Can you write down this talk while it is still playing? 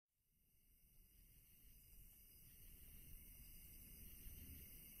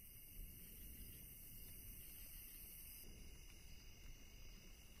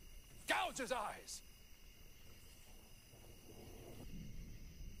his eyes.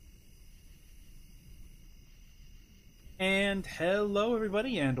 And hello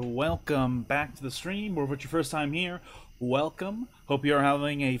everybody, and welcome back to the stream, or if it's your first time here, welcome. Hope you're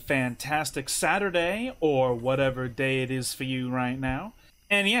having a fantastic Saturday, or whatever day it is for you right now.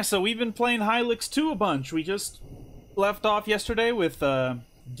 And yeah, so we've been playing Hylics 2 a bunch. We just left off yesterday with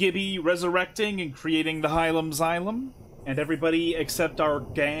Gibby resurrecting and creating the Hylium Xylem. And everybody except our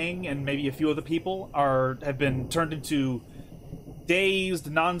gang and maybe a few other people have been turned into dazed,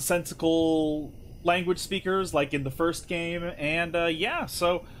 nonsensical language speakers like in the first game. And yeah,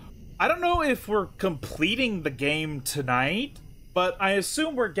 so I don't know if we're completing the game tonight, but I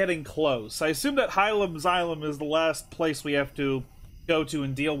assume we're getting close. I assume that Hylium Xylem is the last place we have to go to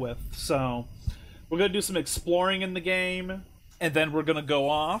and deal with. So we're gonna do some exploring in the game, and then we're gonna go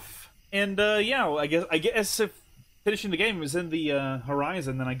off. And yeah, I guess if finishing the game is in the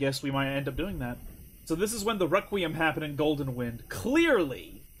horizon, then I guess we might end up doing that. So this is when the Requiem happened in Golden Wind.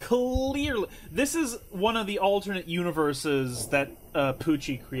 Clearly, this is one of the alternate universes that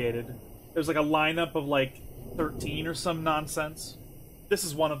Poochie created. There's like a lineup of like 13 or some nonsense. This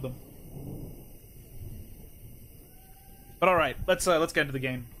is one of them. But all right, let's get into the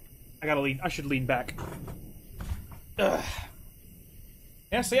game. I should lean back. Ugh.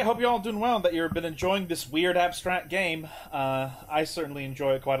 Yeah, so yeah, hope you're all doing well, that you've been enjoying this weird abstract game. I certainly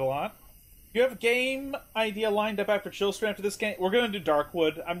enjoy it quite a lot. Do you have a game idea lined up after Chillstream after this game? We're going to do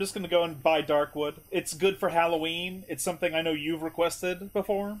Darkwood. I'm just going to go and buy Darkwood. It's good for Halloween. It's something I know you've requested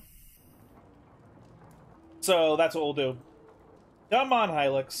before. So that's what we'll do. Come on,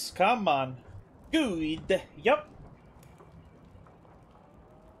 Hylics. Come on. Good. Yep.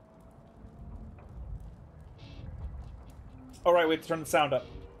 Alright, we have to turn the sound up.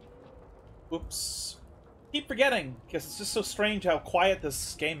 Oops. Keep forgetting, because it's just so strange how quiet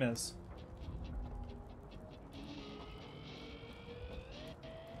this game is.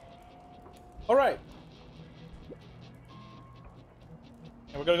 Alright.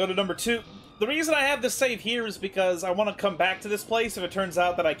 And we're gonna go to number 2. The reason I have this save here is because I want to come back to this place if it turns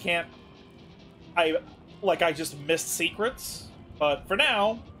out that I can't... I just missed secrets. But for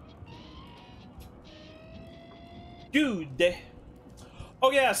now... Dude.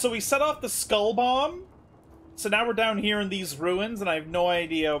 Oh yeah, so we set off the skull bomb. So now we're down here in these ruins, and I have no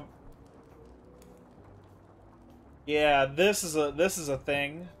idea... Yeah, this is a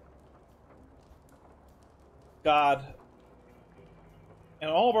thing. God.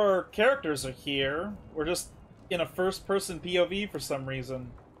 And all of our characters are here. We're just in a first-person POV for some reason.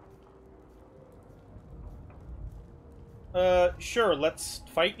 Sure, let's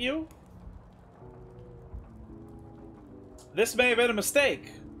fight you? This may have been a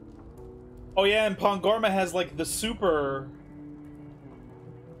mistake. Oh yeah, and Pongorma has, like, the super...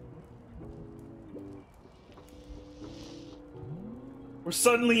 We're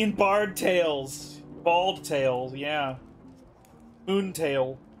suddenly in Bard Tails. Bald Tail, yeah. Moon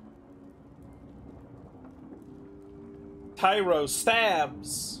Tail. Tyro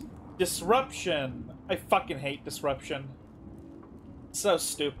stabs. Disruption. I fucking hate disruption. It's so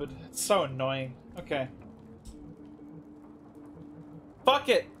stupid. It's so annoying. Okay. Fuck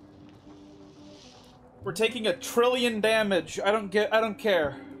it. We're taking 1 trillion damage. I don't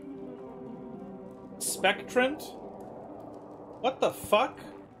care. Spectrant? What the fuck?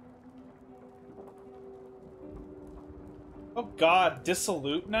 Oh god,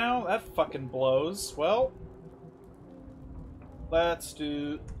 dissolute now? That fucking blows. Well, let's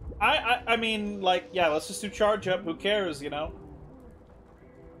do... I mean, like, yeah, let's just do charge up. Who cares, you know?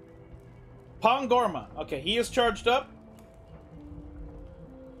 Pongorma. Okay, he is charged up.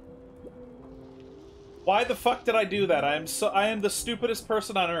 Why the fuck did I do that? I am the stupidest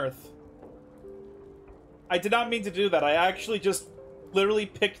person on Earth. I did not mean to do that. I actually just literally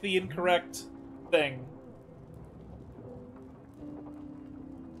picked the incorrect thing.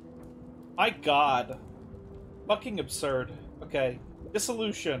 My god. Fucking absurd. Okay.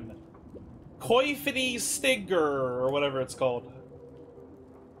 Dissolution. Coifity Stigger, or whatever it's called.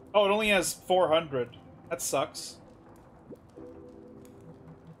 Oh, it only has 400. That sucks.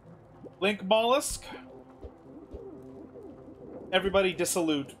 Link Mollusk. Everybody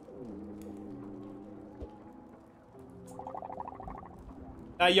dissolute.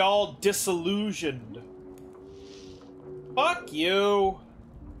 Now y'all disillusioned. Fuck you.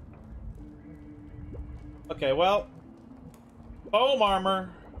 Okay, well. Foam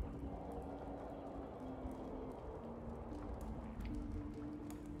armor.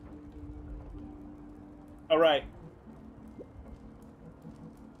 Alright.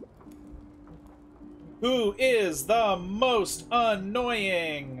 Who is the most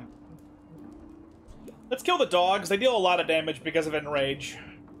annoying? Let's kill the dogs. They deal a lot of damage because of Enrage.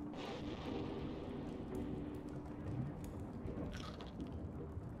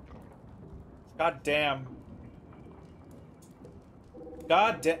 God damn.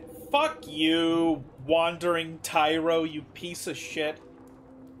 God damn. Fuck you, wandering Tyro, you piece of shit.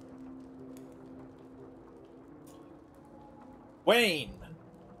 Wayne.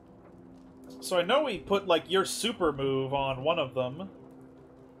 So I know we put, like, your super move on one of them.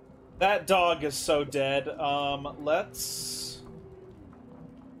 That dog is so dead. Let's...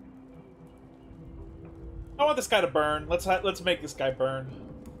 I want this guy to burn. Let's make this guy burn.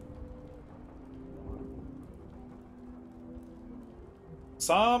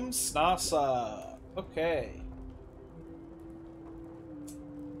 Snasa. Okay.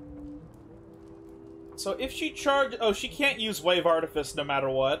 So if she charge... Oh, she can't use Wave Artifice no matter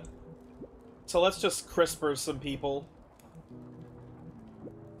what. So let's just CRISPR some people.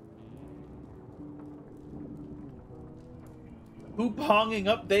 Who ponging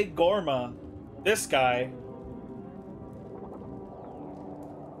up de Gorma? This guy.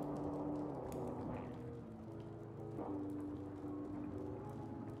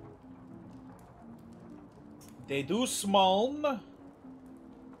 They do small.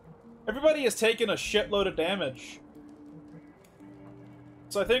 Everybody has taken a shitload of damage.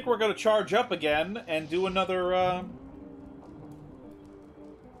 So I think we're going to charge up again and do another,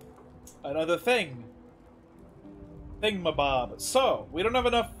 another thing. Thingamabob. So, we don't have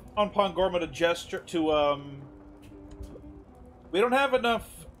enough on Pongorma to gesture, to, we don't have enough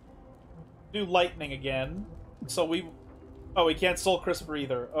to do lightning again. So we... Oh, we can't Soul Crisper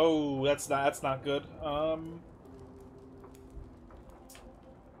either. Oh, that's not good.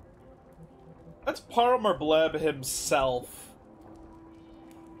 That's Parmerbleb himself.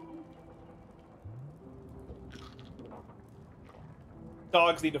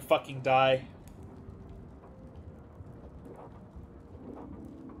 Dogs need to fucking die.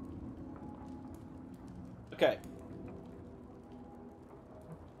 Okay.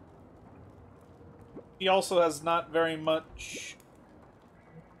 He also has not very much...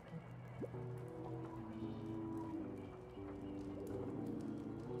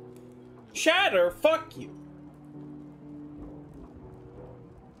 Shatter, fuck you.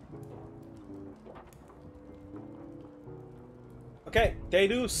 Okay,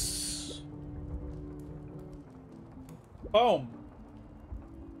 Deduce. Boom.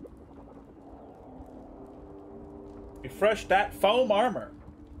 Refresh that foam armor.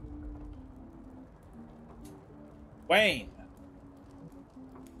 Wayne.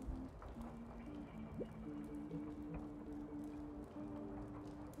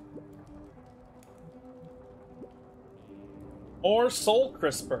 Or Soul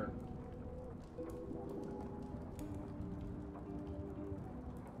Crisper.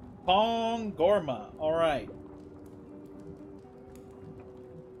 Pongorma. Alright.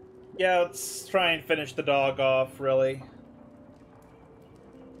 Yeah, let's try and finish the dog off, really.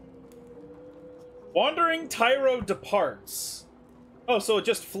 Wandering Tyro departs. Oh, so it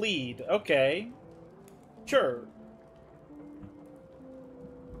just fleed. Okay. Sure.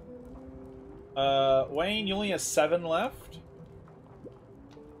 Wayne, you only have 7 left?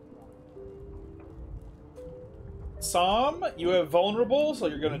 Som, you have vulnerable, so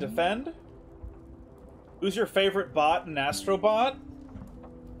you're gonna defend. Who's your favorite bot in Astrobot?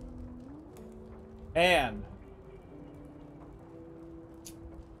 And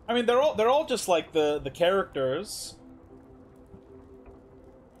I mean, they're all just like the characters.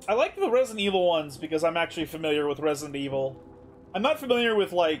 I like the Resident Evil ones because I'm actually familiar with Resident Evil. I'm not familiar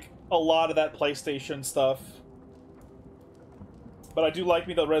with like a lot of that PlayStation stuff, but I do like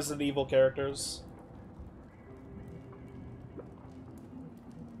me the Resident Evil characters.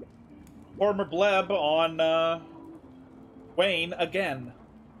 Former Bleb on Wayne again.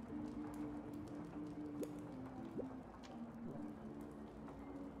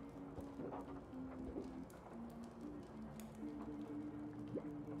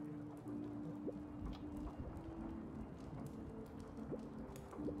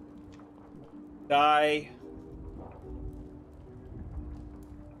 Die.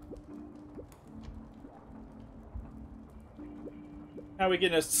 Now we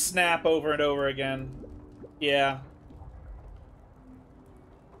can just snap over and over again. Yeah.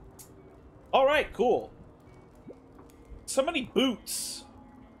 Alright, cool. So many boots.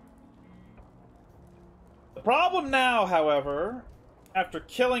 The problem now, however, after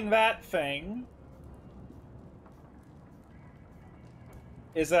killing that thing,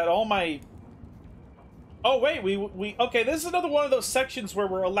 is that all my... Oh, wait, we... Okay, this is another one of those sections where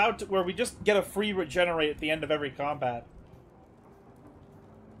we're allowed to... Where we just get a free regenerate at the end of every combat.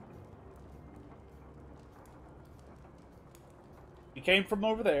 It came from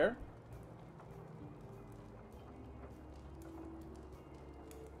over there.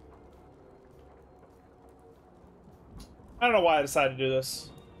 I don't know why I decided to do this.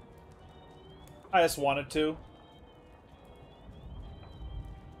 I just wanted to.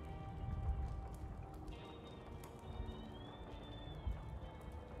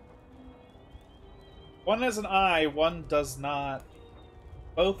 One has an eye, one does not.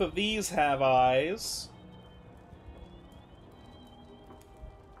 Both of these have eyes.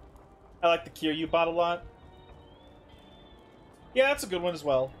 I like the Kiryu bot a lot. Yeah, that's a good one as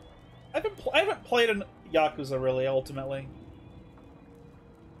well. I haven't played in Yakuza really, ultimately.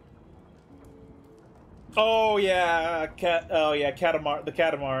 Oh yeah, the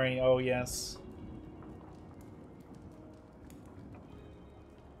Katamari. Oh yes.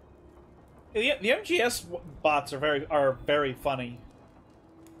 The MGS bots are very funny.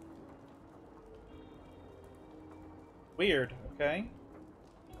 Weird. Okay.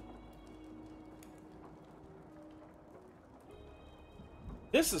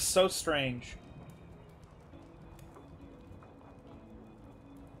 This is so strange.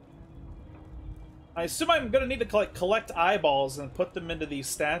 I assume I'm gonna need to collect eyeballs and put them into these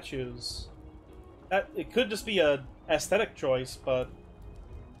statues. It could just be a aesthetic choice, but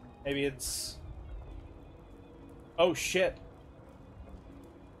maybe it's... Oh shit.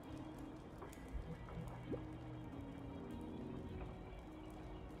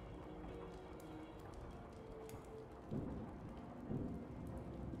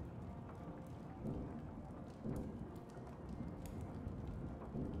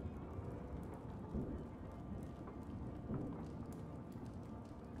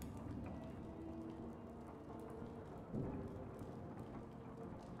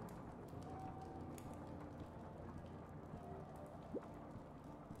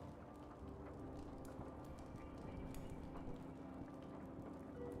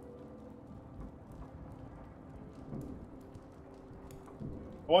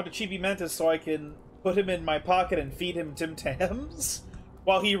 I want a Chibi Mantis so I can put him in my pocket and feed him Tim Tams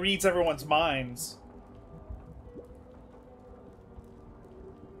while he reads everyone's minds.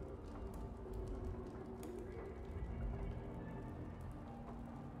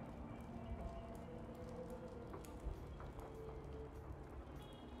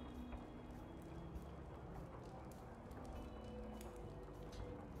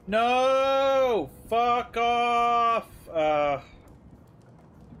 No! Fuck off!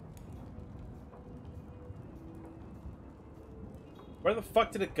 Where the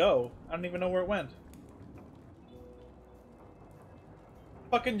fuck did it go? I don't even know where it went.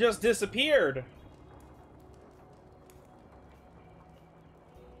 Fucking just disappeared!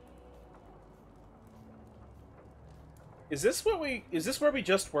 Is this where we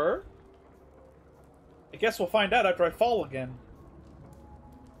just were? I guess we'll find out after I fall again.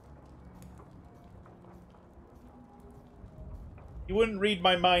 You wouldn't read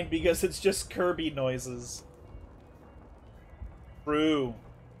my mind because it's just Kirby noises. True.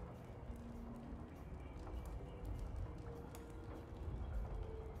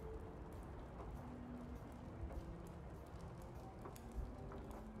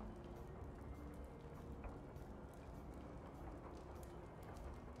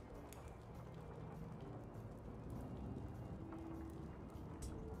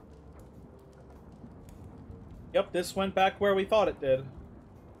 Yep, this went back where we thought it did.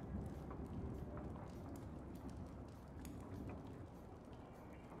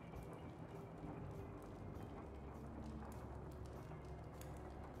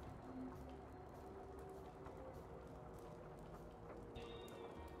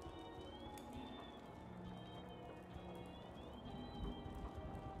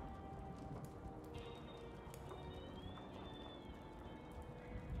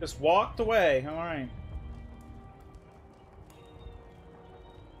 Just walked away. All right.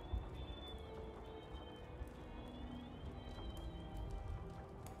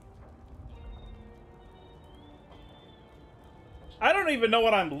 I don't even know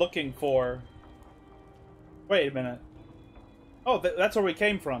what I'm looking for. Wait a minute. Oh, that's where we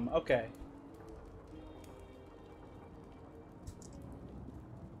came from. Okay.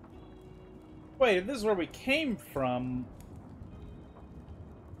 Wait, if this is where we came from...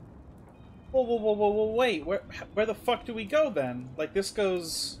 Whoa, wait. Where the fuck do we go then? Like, this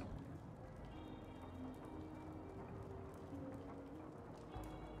goes...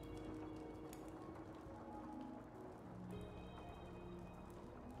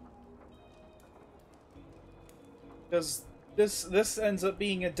 Because this ends up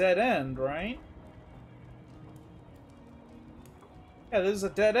being a dead end, right? Yeah, this is a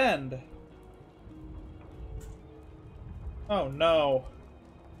dead end. Oh no.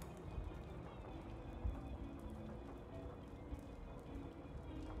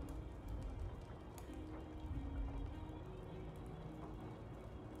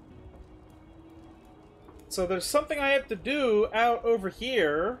 So there's something I have to do out over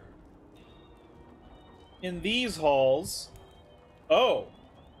here in these halls. Oh.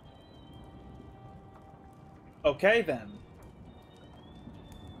 Okay then.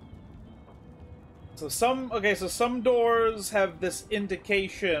 So some doors have this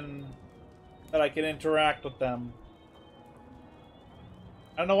indication that I can interact with them.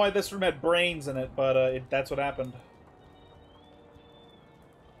 I don't know why this room had brains in it, but that's what happened.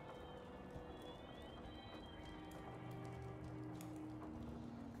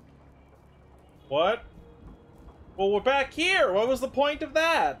 What? Well, we're back here! What was the point of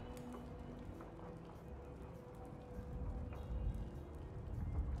that?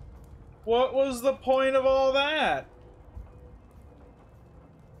 What was the point of all that?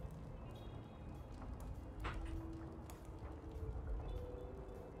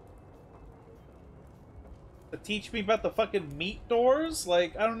 To teach me about the fucking meat doors?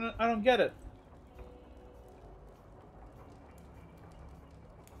 Like, I don't get it.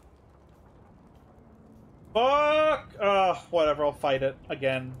 Fuck! Whatever, I'll fight it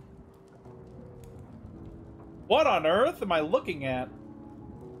again. What on earth am I looking at?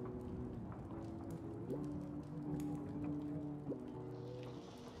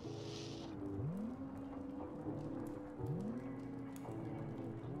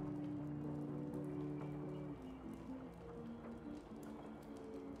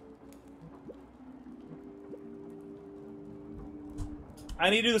 I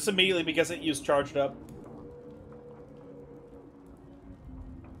need to do this immediately because it used charged up.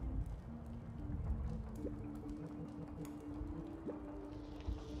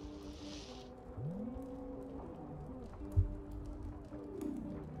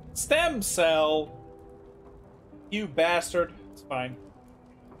 Stem cell! You bastard. It's fine.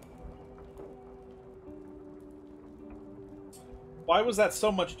 Why was that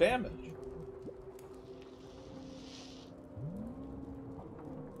so much damage?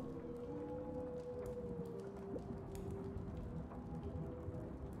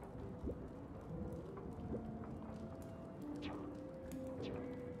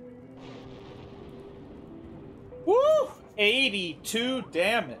 Woo! 82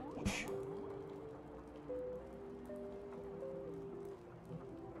 damage.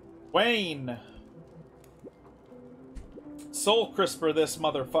 Wayne. Soul Crisper this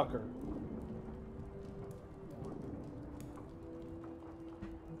motherfucker.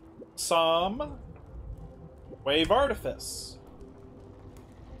 Some Wave Artifice.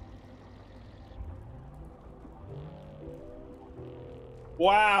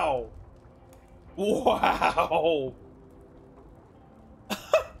 Wow. Wow.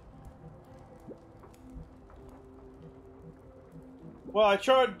 Well, I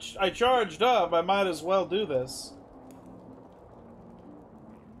charged up. I might as well do this.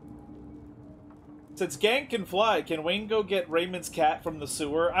 Since Gang can fly, can Wayne go get Raymond's cat from the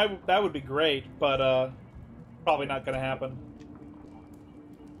sewer? That would be great, but probably not gonna happen.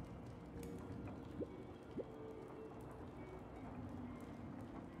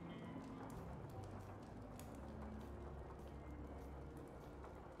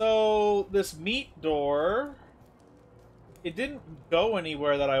 So this meat door, it didn't go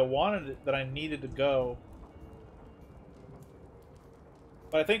anywhere that I wanted it, that I needed to go.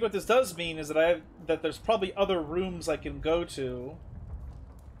 But I think what this does mean is that there's probably other rooms I can go to.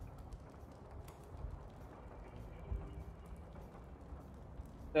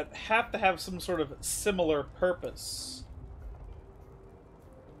 That have to have some sort of similar purpose.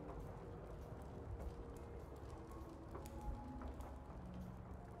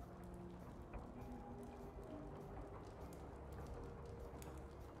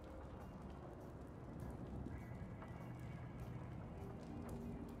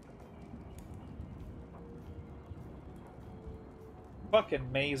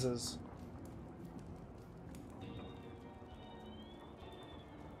 Fucking mazes.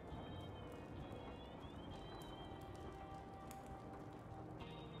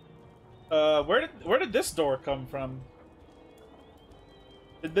 Where did this door come from?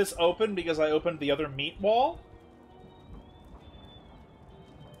 Did this open because I opened the other meat wall?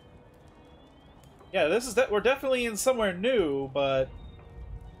 Yeah, we're definitely in somewhere new, but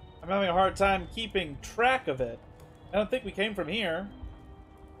I'm having a hard time keeping track of it. I don't think we came from here.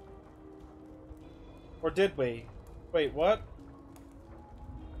 Or did we? Wait, what?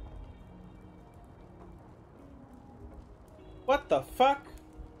 What the fuck?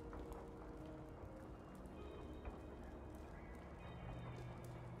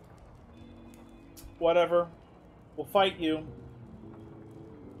 whatever. We'll fight you.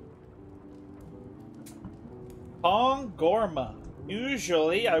 Pong Gorma.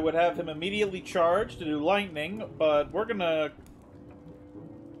 Usually, I would have him immediately charge to do lightning, but we're gonna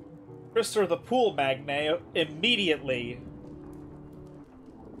Krister the Pool Magne immediately.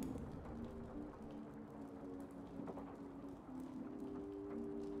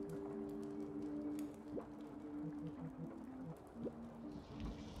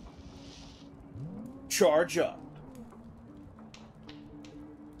 Charge up.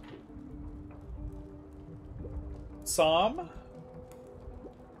 Som.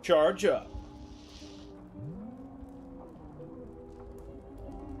 Charge up.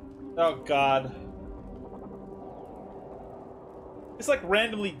 Oh god. It's like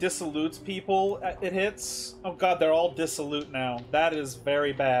randomly dissolutes people it hits. Oh god, they're all dissolute now. That is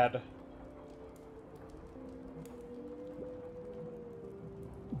very bad.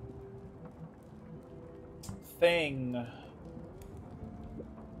 Thing.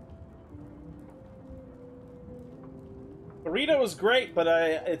 Burrito is great, but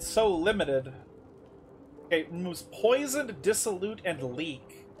it's so limited. Okay, removes poisoned, dissolute, and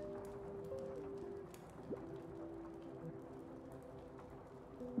leak.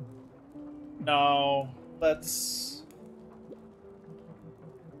 No, let's...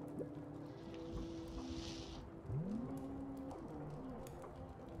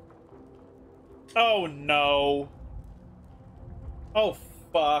 Oh no. Oh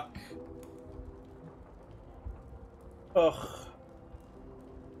fuck. Ugh.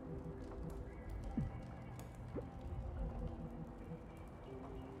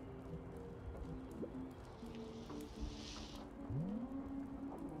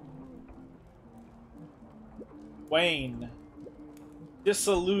 Wayne.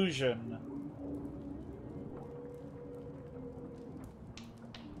 Disillusion.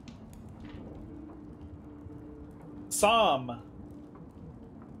 Som.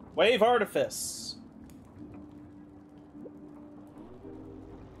 Wave Artifice.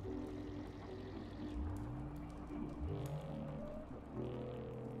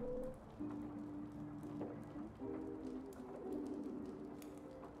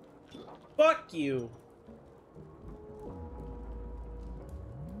 Fuck you.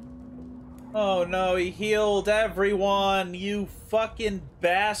 Oh no, he healed everyone, you fucking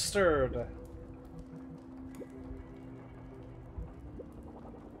bastard.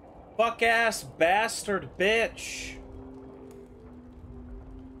 Fuck ass bastard bitch.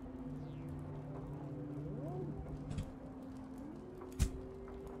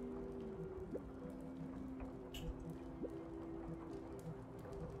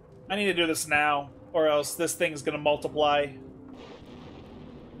 I need to do this now, or else this thing's gonna multiply.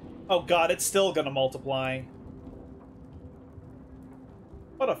 Oh god, it's still gonna multiply.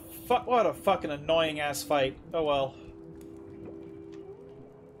 What a fucking annoying ass fight. Oh well.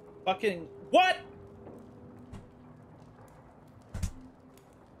 Fucking what?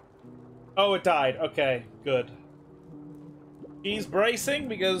 Oh, it died. Okay, good. He's bracing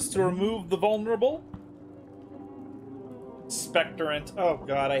because to remove the vulnerable. Spectorant. Oh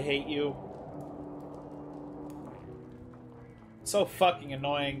god, I hate you. So fucking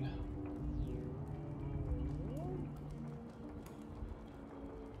annoying.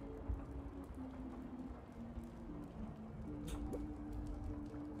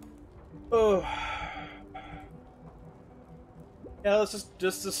 Oh. Yeah, let's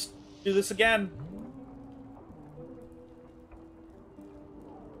just do this again.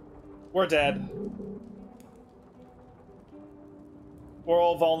 We're dead. We're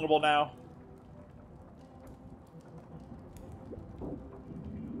all vulnerable now.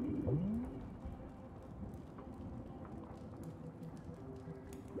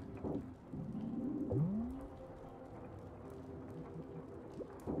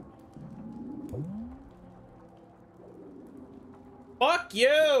 Fuck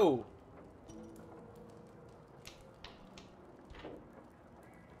you!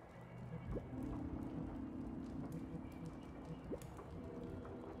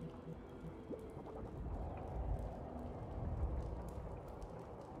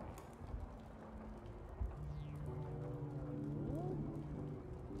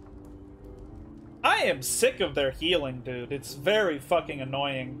 I am sick of their healing, dude. It's very fucking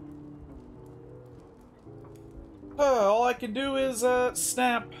annoying. All I can do is,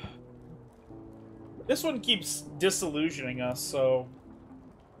 snap. This one keeps disillusioning us, so...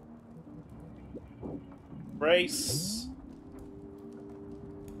 Brace.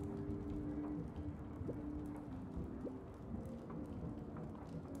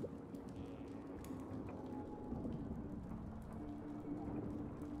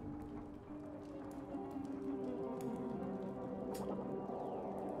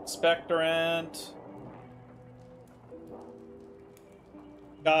 Spectorant.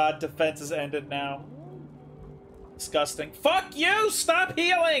 God, defense is ended now. Disgusting. Fuck you! Stop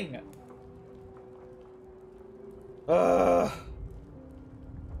healing! Ugh.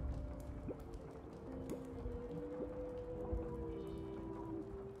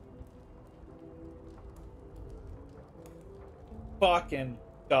 Fucking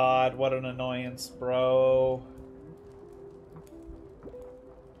God, what an annoyance, bro.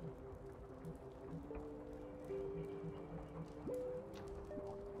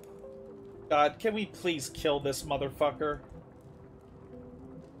 God, can we please kill this motherfucker?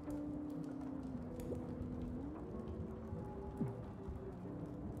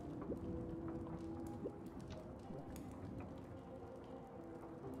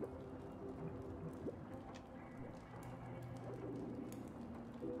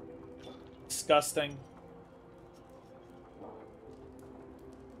 Disgusting.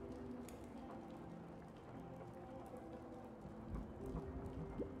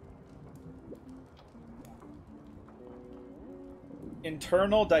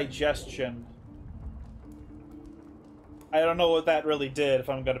 Internal digestion. I don't know what that really did, if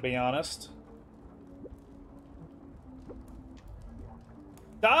I'm gonna be honest.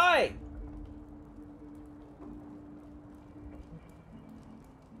 Die!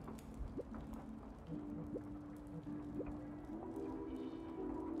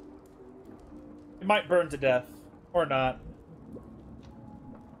 It might burn to death. Or not.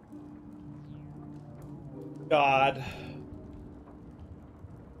 God.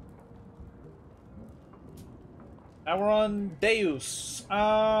 Now we're on Deus.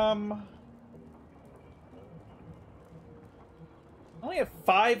 I only have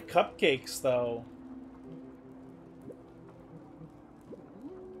 5 cupcakes, though.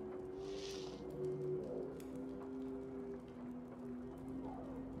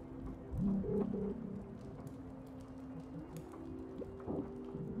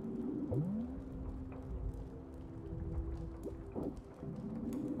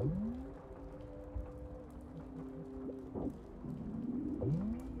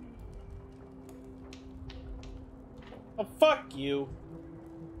 Oh, fuck you.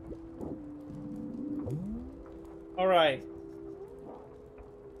 Alright.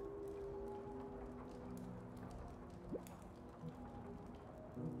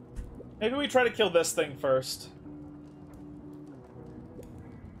 Maybe we try to kill this thing first.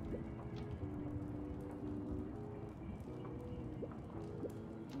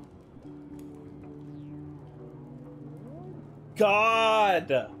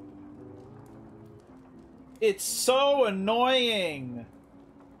 God! It's so annoying!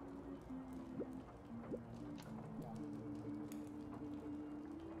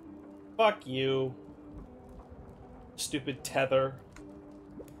 Fuck you. Stupid tether.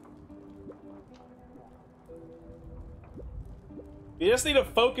 You just need to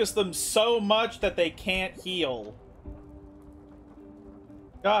focus them so much that they can't heal.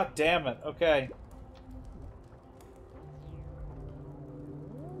 God damn it. Okay.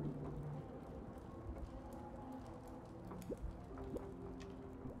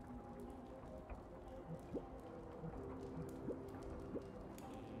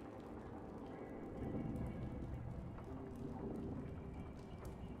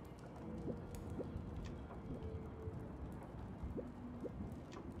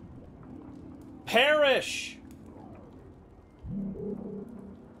 Perish!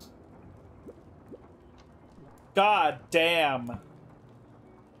 God damn.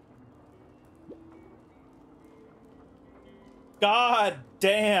 God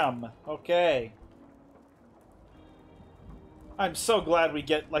damn. Okay. I'm so glad we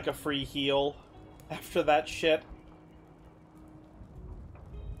get, like, a free heal after that shit.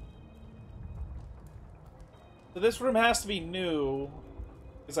 So this room has to be new,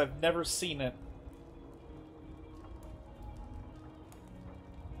 because I've never seen it.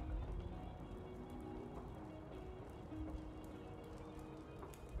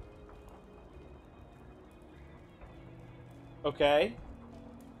 Okay.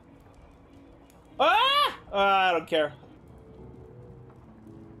 Ah! I don't care.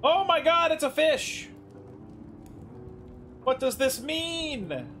 Oh my god, it's a fish! What does this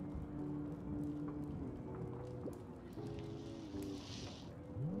mean?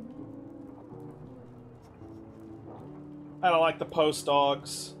 I don't like the post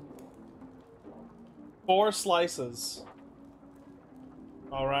dogs. 4 slices.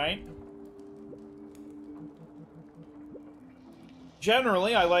 Alright.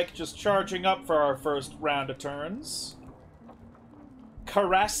 Generally, I like just charging up for our first round of turns.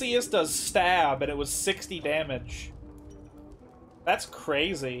 Carassius does stab, and it was 60 damage. That's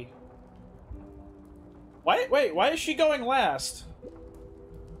crazy. Wait, why is she going last?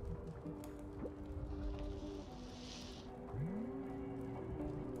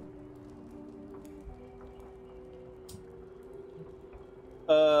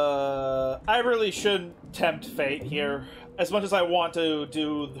 I really shouldn't tempt fate here, as much as I want to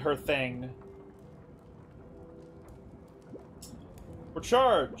do her thing. We're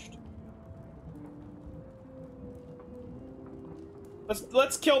charged.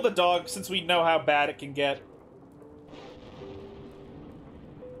 Let's kill the dog since we know how bad it can get.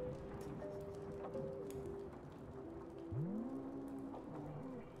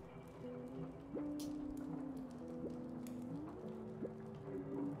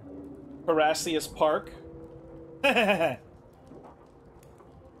 Horacius Park. That's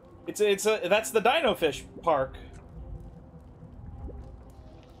the Dino Fish Park.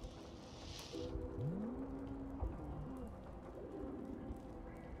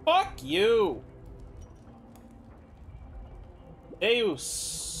 Fuck you.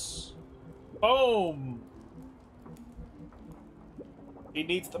 Deus. Boom. He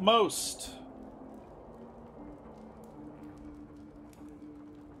needs the most.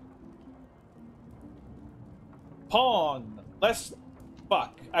 Pawn. Let's...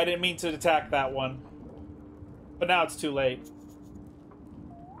 Fuck. I didn't mean to attack that one. But now it's too late.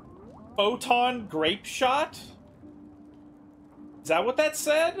 Photon Grape Shot? Is that what that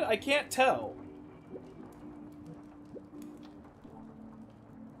said? I can't tell.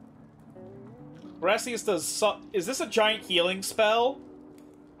 Horacius does is this a giant healing spell?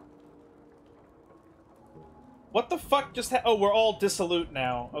 What the fuck just oh, we're all dissolute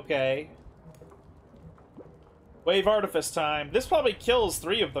now. Okay. Wave Artifice time. This probably kills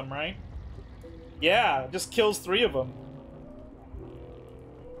 3 of them, right? Yeah, just kills 3 of them.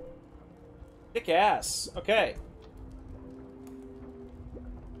 Kick ass. Okay.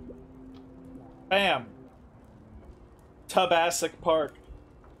 Bam. Tubassic Park.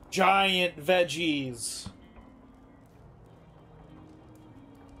 Giant veggies.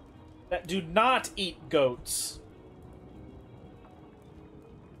 That do not eat goats.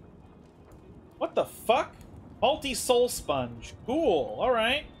 What the fuck? Multi-soul sponge. Cool.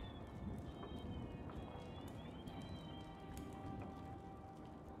 Alright.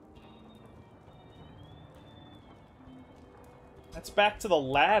 That's back to the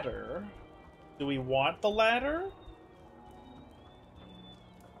ladder. Do we want the ladder?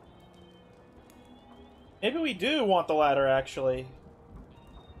 Maybe we do want the ladder, actually.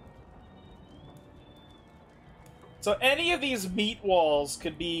 So any of these meat walls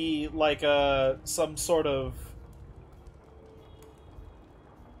could be like some sort of...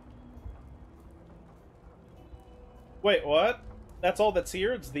 Wait, what? That's all that's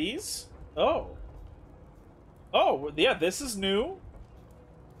here? It's these? Oh. Oh, yeah, this is new.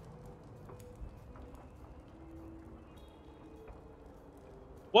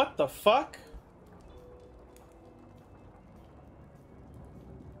 What the fuck?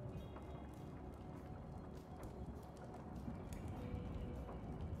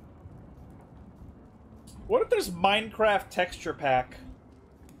 What if there's Minecraft texture pack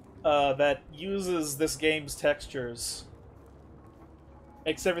that uses this game's textures?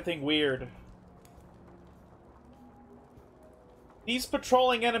 Makes everything weird. These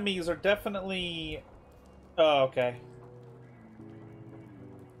patrolling enemies are definitely... Oh, okay.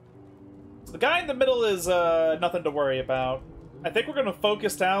 So the guy in the middle is nothing to worry about. I think we're going to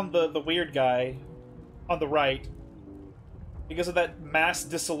focus down the weird guy on the right because of that mass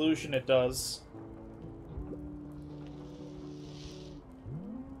dissolution it does.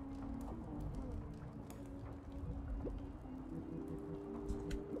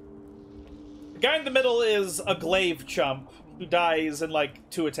 The guy in the middle is a glaive chump who dies in like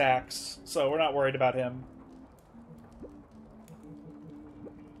 2 attacks, so we're not worried about him.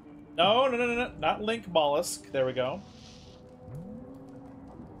 No, no, no, no, no, not Link Mollusk. There we go.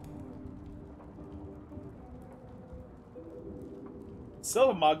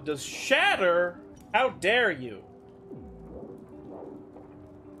 Silvamog does shatter? How dare you?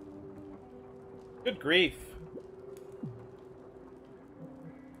 Good grief.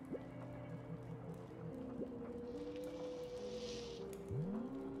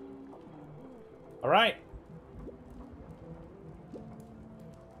 All right.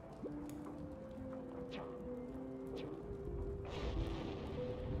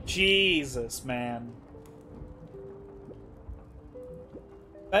 Jesus, man.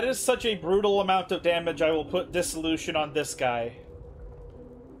 That is such a brutal amount of damage. I will put dissolution on this guy.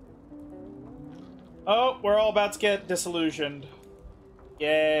 Oh, we're all about to get disillusioned.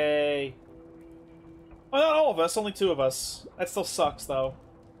 Yay. Well, not all of us, only 2 of us. That still sucks, though.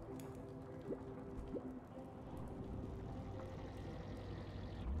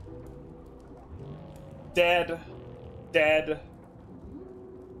 Dead. Dead.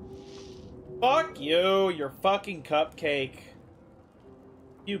 Fuck you, you're fucking cupcake.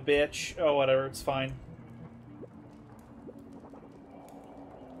 You bitch. Oh, whatever, it's fine.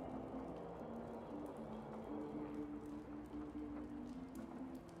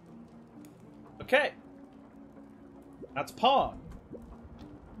 Okay. That's pawn.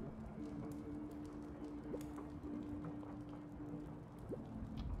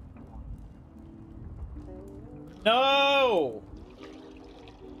 No!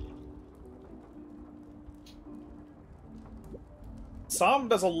 Som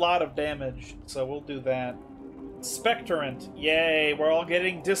does a lot of damage, so we'll do that. Spectorant. Yay, we're all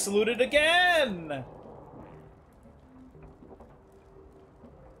getting dissoluted again!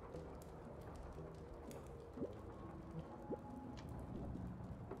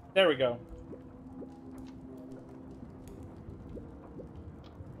 There we go.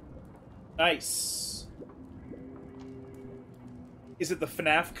 Nice. Is it the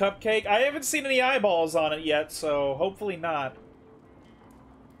FNAF cupcake? I haven't seen any eyeballs on it yet, so hopefully not.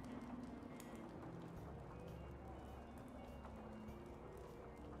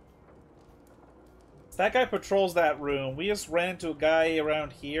 That guy patrols that room. We just ran into a guy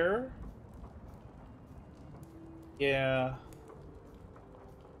around here. Yeah.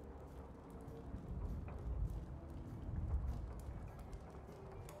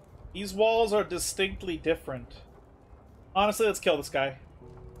 These walls are distinctly different. Honestly, let's kill this guy.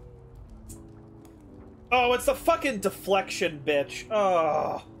 Oh, it's the fucking deflection, bitch.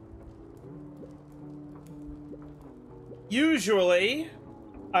 Oh. Usually,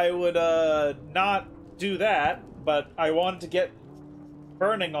 I would, not do that, but I wanted to get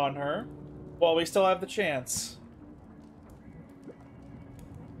burning on her while we still have the chance.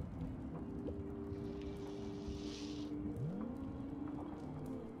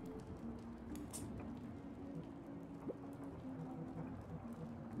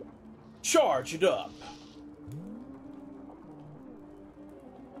 Charge it up.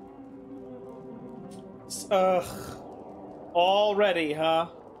 Ugh. Already, huh?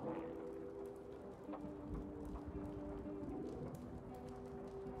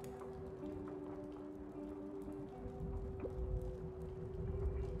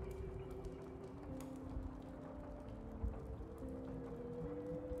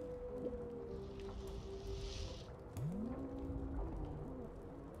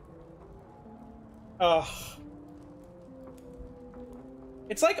 Ugh.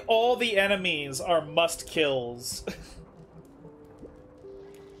 It's like all the enemies are must-kills.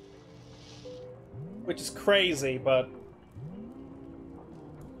 Which is crazy, but...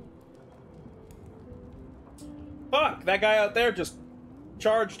 Fuck, that guy out there just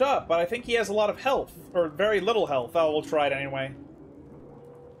charged up, but I think he has a lot of health. Or very little health. Oh, we'll try it anyway.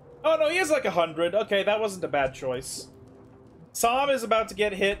 Oh no, he has like 100. Okay, that wasn't a bad choice. Som is about to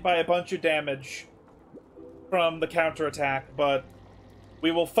get hit by a bunch of damage from the counterattack, but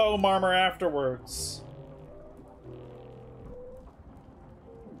we will foam armor afterwards.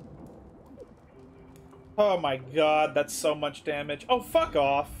 Oh my god, that's so much damage. Oh, fuck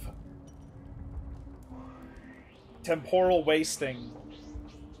off. Temporal wasting.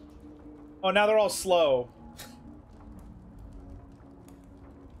 Oh, now they're all slow.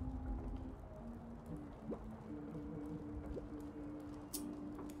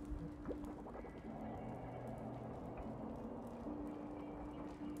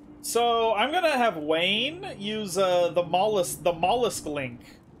 So, I'm gonna have Wayne use the mollusk link.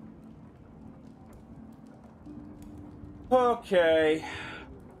 Okay.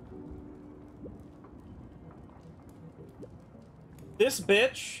 This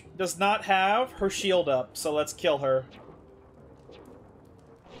bitch does not have her shield up, so let's kill her.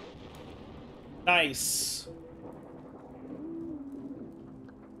 Nice.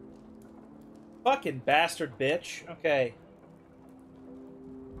 Fucking bastard bitch. Okay.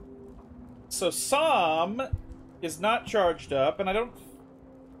 So Som is not charged up, and I don't...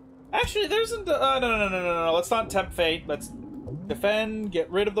 Actually, there isn't... No. Let's not tempt fate. Let's defend,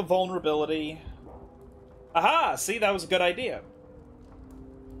 get rid of the vulnerability. Aha! See, that was a good idea.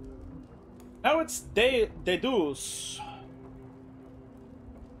 Now it's Deduce.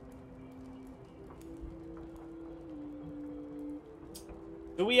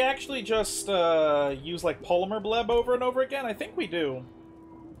 Do we actually just use, like, Polymer Bleb over and over again? I think we do.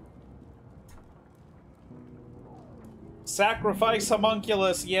 Sacrifice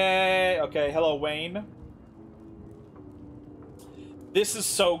homunculus, yay! Okay, hello, Wayne. This is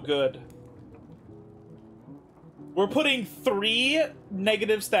so good. We're putting 3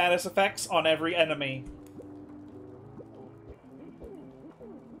 negative status effects on every enemy.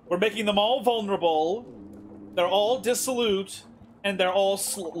 We're making them all vulnerable. They're all dissolute. And they're all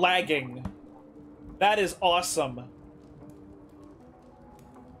lagging. That is awesome.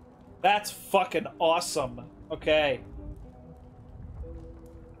 That's fucking awesome. Okay.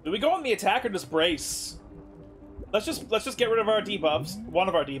 Do we go on the attack or just brace? Let's just get rid of our debuffs. One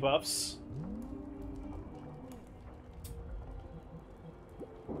of our debuffs.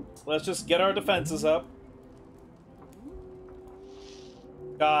 Let's just get our defenses up.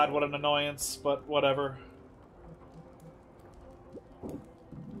 God, what an annoyance, but whatever.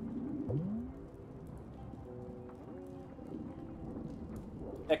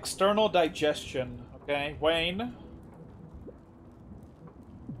 External digestion. Okay, Wayne.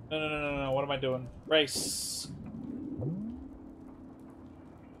 No. What am I doing? Race.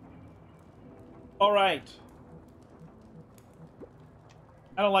 Alright.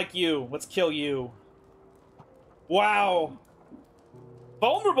 I don't like you. Let's kill you. Wow.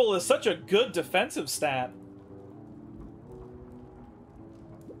 Vulnerable is such a good defensive stat.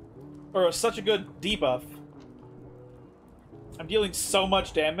 Or such a good debuff. I'm dealing so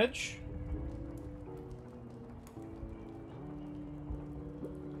much damage.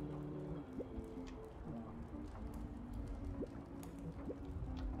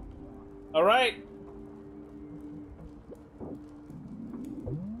 All right.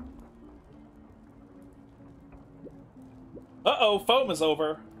 Uh-oh, foam is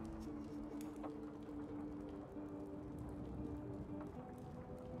over.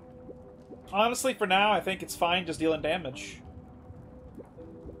 Honestly, for now, I think it's fine just dealing damage.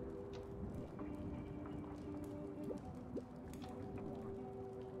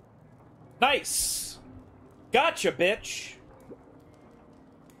 Nice! Gotcha, bitch!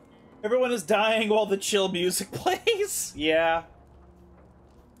 Everyone is dying while the chill music plays? Yeah.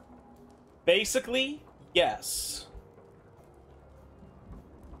 Basically, yes.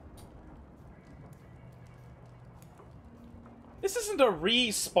 This isn't a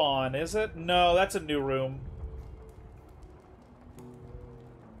respawn, is it? No, that's a new room.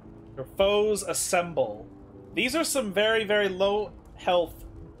 Your foes assemble. These are some very, very low health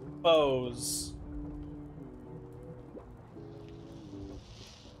foes.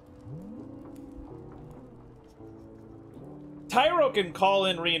 Tyro can call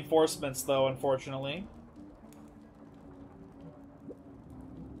in reinforcements, though, unfortunately.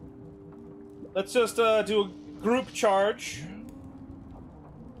 Let's just do a group charge.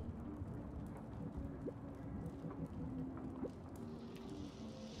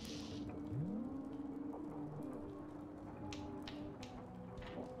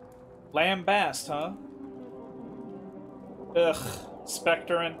 Lambast, huh? Ugh,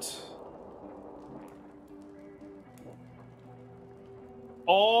 Spectorant.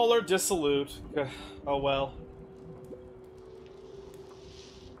 All are dissolute. Ugh, oh well.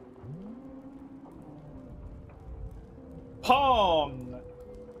 Pong!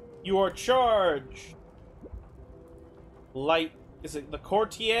 You are charged. Light. Is it the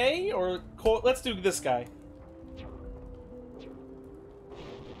courtier or let's do this guy.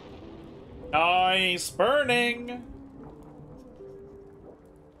 Nice burning.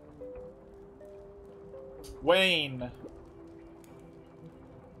 Wayne.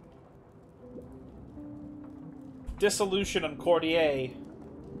 Dissolution and courtier.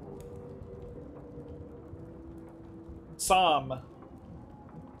 Som.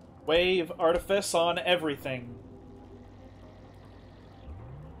 Wave artifice on everything.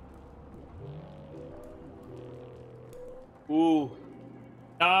 Ooh.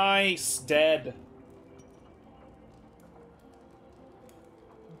 Nice. Dead.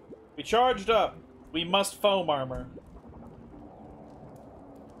 We charged up. We must foam armor.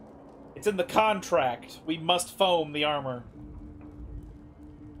 It's in the contract. We must foam the armor.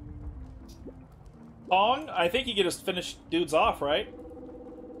 Pong? I think you can just finish dudes off, right?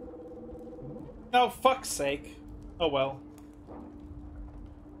 Oh, fuck's sake. Oh well.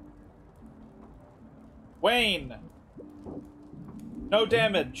 Wayne! No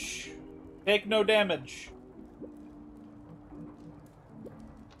damage. Take no damage.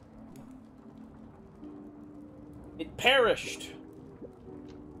 It perished.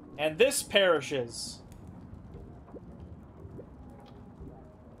 And this perishes.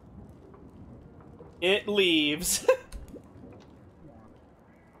 It leaves.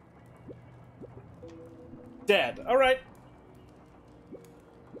 Dead. Alright.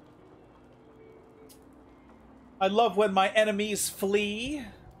 I love when my enemies flee.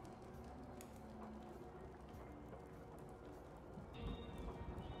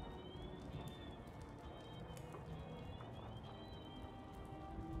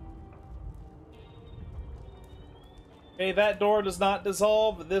 Okay, that door does not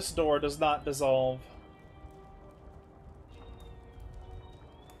dissolve. This door does not dissolve.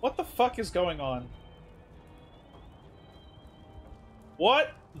 What the fuck is going on?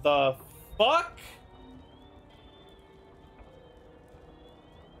 What the fuck?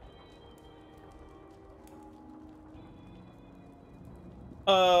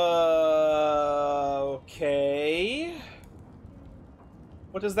 Okay.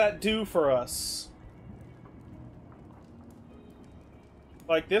 What does that do for us?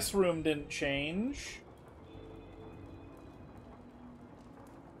 Like, this room didn't change.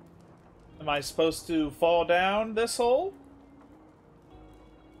 Am I supposed to fall down this hole?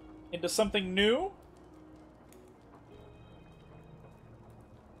 Into something new?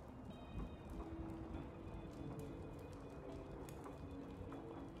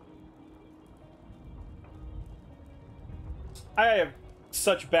 I have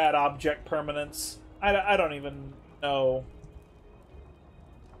such bad object permanence. I don't even know.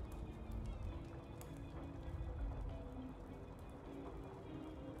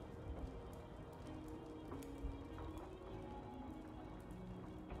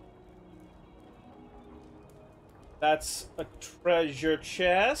 That's a treasure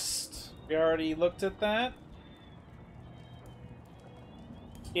chest. We already looked at that.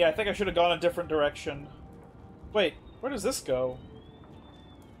 Yeah, I think I should have gone a different direction. Wait, where does this go?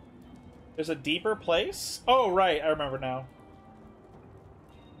 There's a deeper place? Oh, right, I remember now.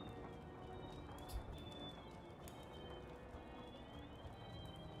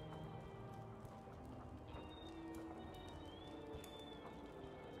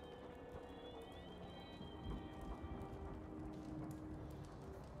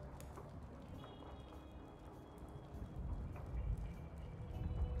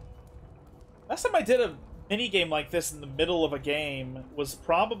 Last time I did a minigame like this in the middle of a game was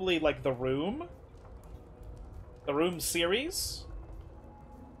probably, like, The Room. The Room series.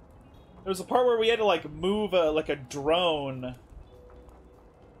 There was a part where we had to, like, move a drone,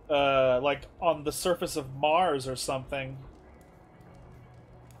 like, on the surface of Mars or something.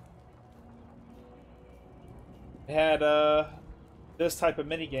 It had, this type of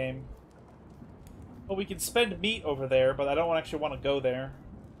minigame. Well, we can spend meat over there, but I don't actually want to go there.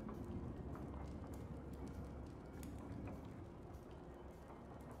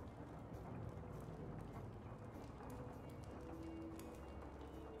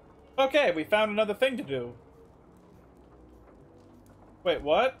 Okay, we found another thing to do. Wait,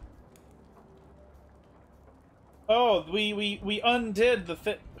 what? Oh, we undid the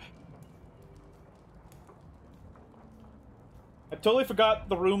thing. I totally forgot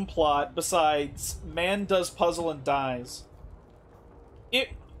the room plot, besides man does puzzle and dies. I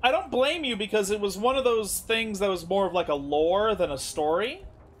don't blame you, because it was one of those things that was more of like a lore than a story.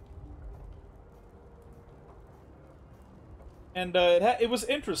 And it was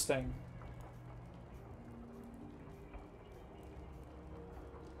interesting.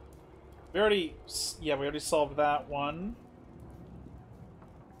 We already solved that one.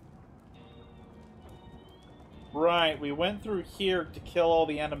 Right, we went through here to kill all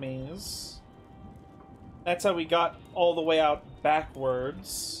the enemies. That's how we got all the way out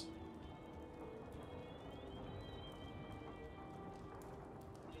backwards.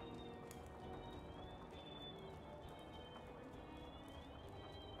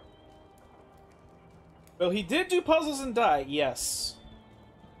 Well, he did do puzzles and die, yes.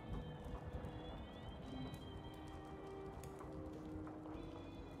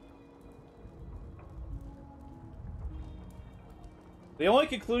 The only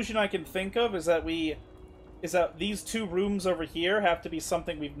conclusion I can think of is that these two rooms over here have to be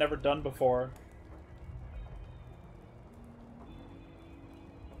something we've never done before.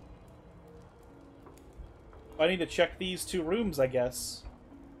 I need to check these two rooms, I guess.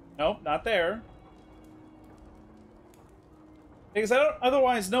 Nope, not there. Because I don't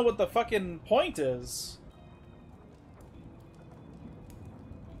otherwise know what the fucking point is.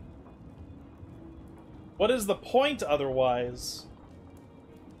 What is the point otherwise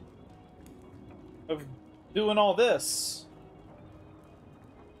of doing all this?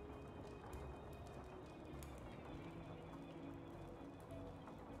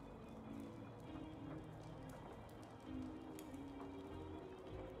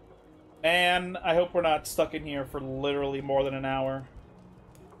 Man, I hope we're not stuck in here for literally more than an hour.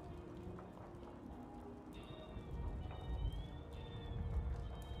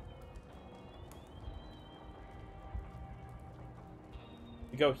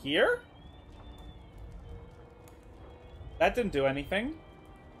 We go here? That didn't do anything.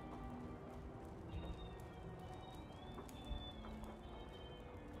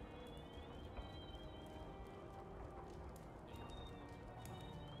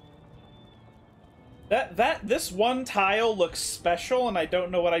 This one tile looks special, and I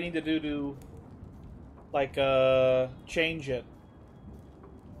don't know what I need to do to, like, change it.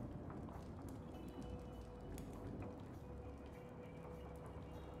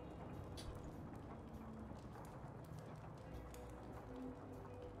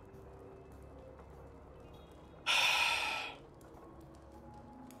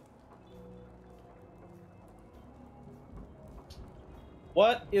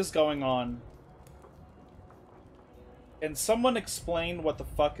 What is going on? Can someone explain what the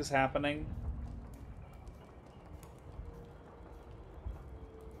fuck is happening?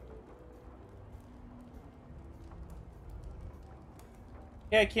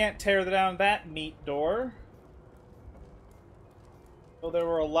 Yeah, I can't tear down that meat door. Well, there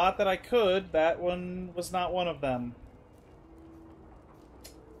were a lot that I could. That one was not one of them.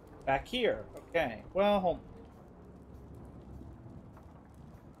 Back here. Okay. Well, hold on.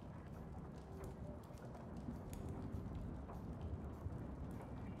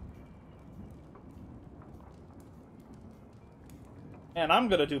 Man, I'm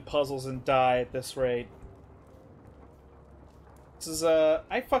gonna do puzzles and die at this rate. This is,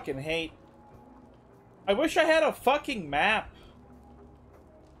 I fucking hate... I wish I had a fucking map.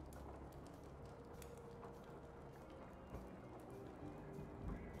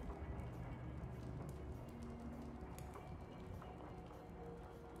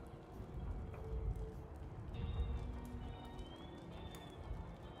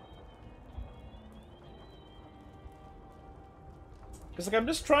 Because, like, I'm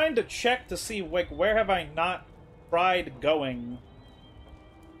just trying to check to see, like, where have I not tried going?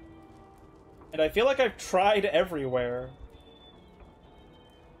 And I feel like I've tried everywhere.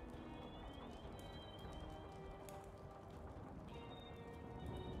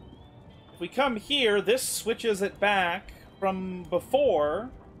 If we come here, this switches it back from before,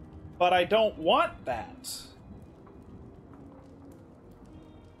 but I don't want that.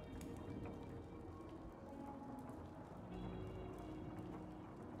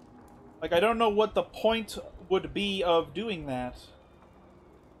 Like, I don't know what the point would be of doing that.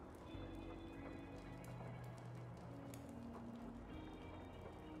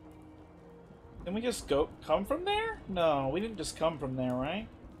 Can we just come from there? No, we didn't just come from there, right?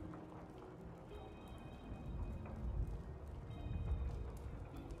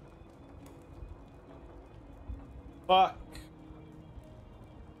 Fuck.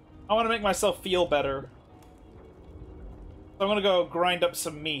 I want to make myself feel better. So I'm gonna go grind up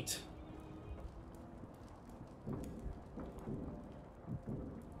some meat.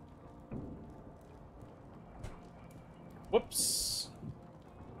 Whoops.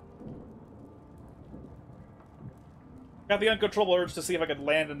 Got the uncontrollable urge to see if I could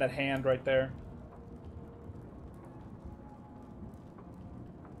land in that hand right there.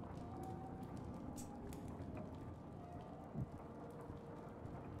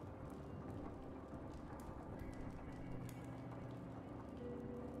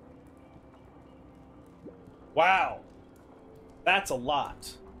 Wow. That's a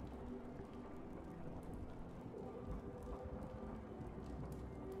lot.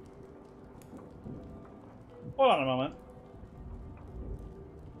 Hold on a moment.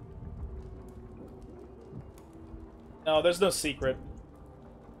 No, there's no secret.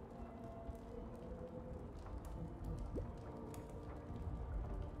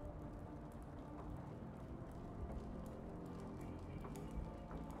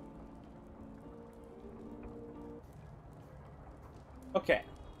 Okay.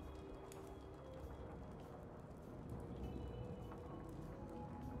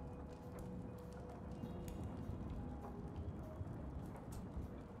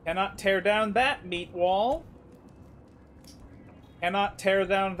 Cannot tear down that meat wall. Cannot tear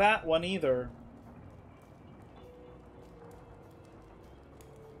down that one either.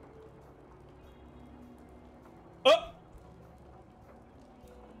 Oh!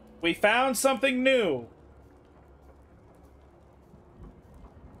 We found something new.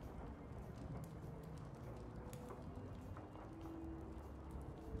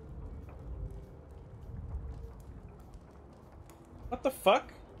 What the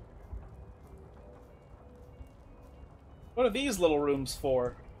fuck? What are these little rooms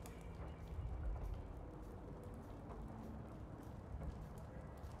for?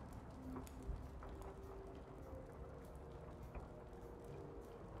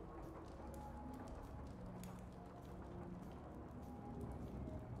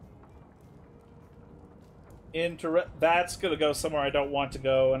 That's gonna go somewhere I don't want to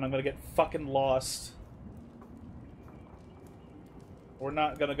go, and I'm gonna get fucking lost. We're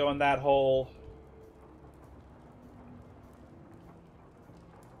not gonna go in that hole.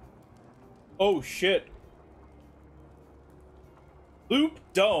 Oh shit. Loop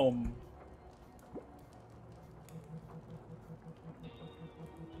Dome.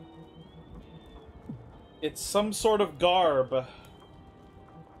 It's some sort of garb.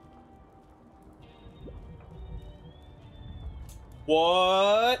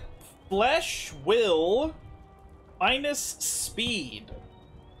 What? Flesh will minus speed.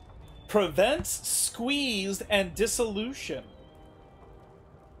 Prevents squeezed and dissolution.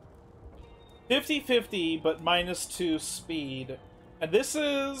 50-50, but -2 speed. And this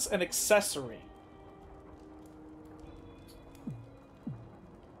is an accessory.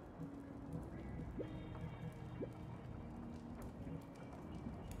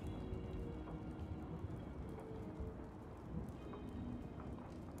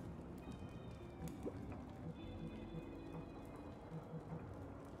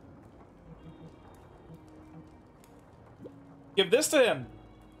 Give this to him.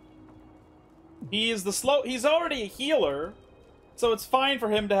 He is the slow. He's already a healer, so it's fine for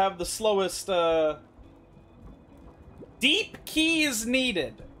him to have the slowest. Deep key is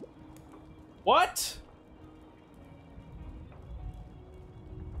needed. What?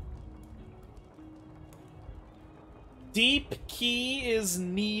 Deep key is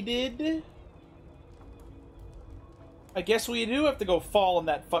needed. I guess we do have to go fall in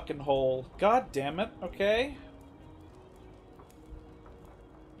that fucking hole. God damn it. Okay.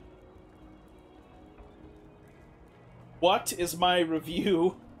 What is my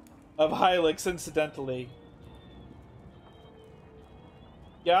review of Hylics, incidentally?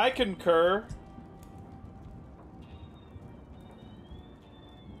 Yeah, I concur.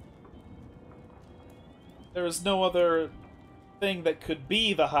 There is no other thing that could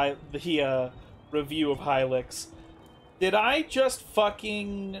be the review of Hylics. Did I just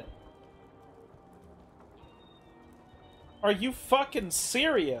fucking... Are you fucking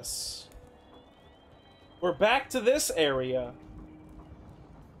serious? We're back to this area.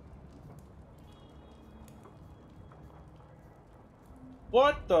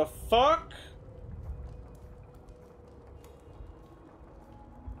 What the fuck?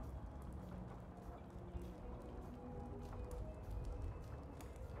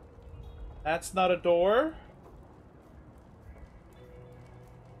 That's not a door.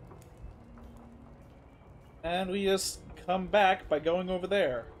 And we just come back by going over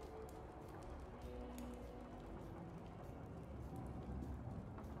there.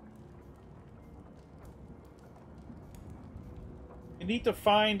 We need to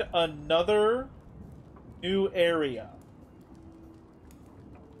find another new area.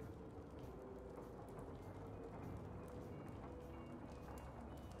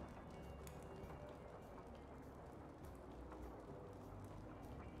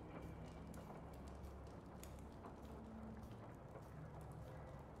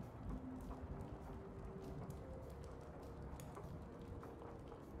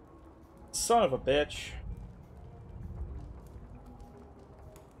 Son of a bitch.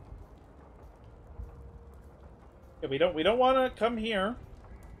 Yeah, we don't want to come here.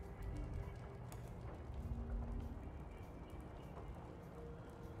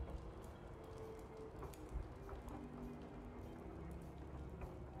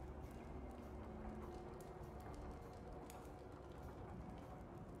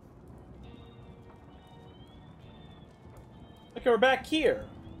 Okay, we're back here.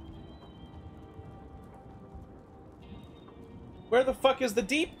 Where the fuck is the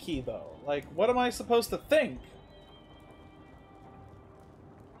deep key, though? Like, what am I supposed to think?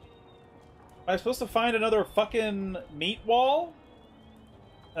 Am I supposed to find another fucking meat wall?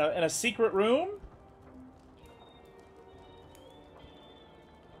 In a secret room?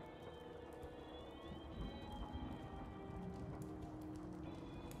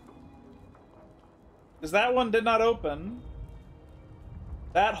 Because that one did not open.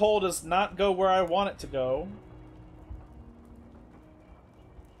 That hole does not go where I want it to go.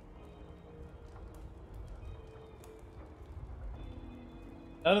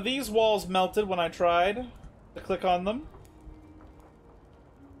 None of these walls melted when I tried to click on them.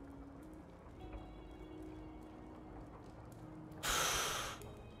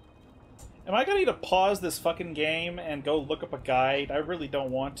 Am I gonna need to pause this fucking game and go look up a guide? I really don't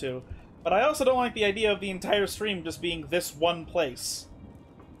want to. But I also don't like the idea of the entire stream just being this one place.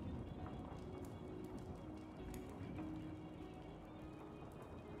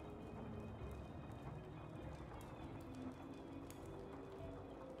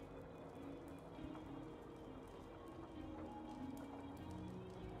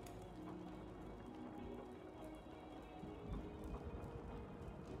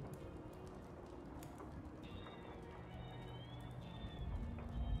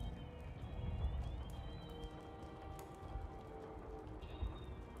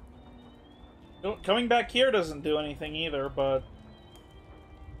 Coming back here doesn't do anything either, but...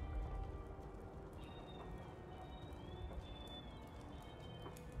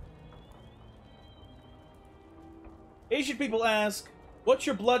 Asian people ask, what's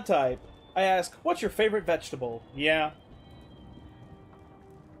your blood type? I ask, what's your favorite vegetable? Yeah.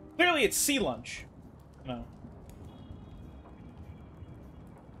 Clearly it's sea lunch. No.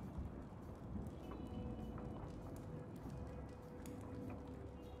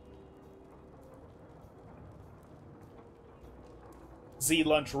 Z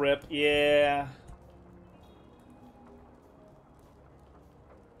lunch rip, yeah.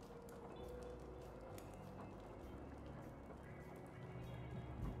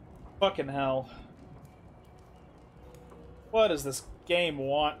 Fucking hell. What does this game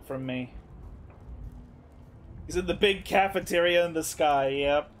want from me? He's in the big cafeteria in the sky,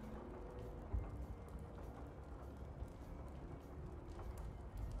 yep.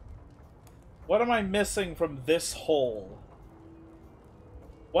 What am I missing from this hole?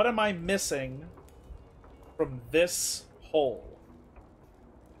 What am I missing from this hole?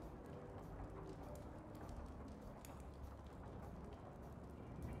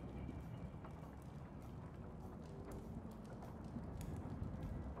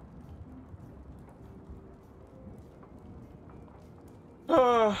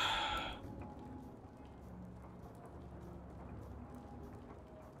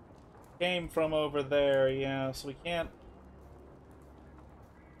 Came from over there, yeah, so we can't...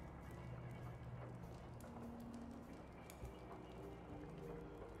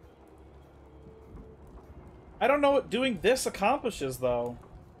 I don't know what doing this accomplishes, though.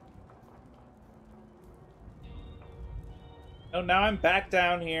 Oh, now I'm back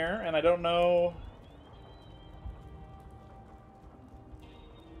down here, and I don't know...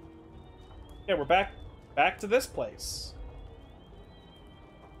 Yeah, we're back to this place.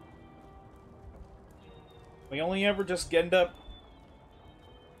 We only ever just end up...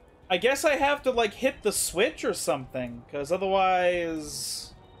 I guess I have to, like, hit the switch or something, because otherwise...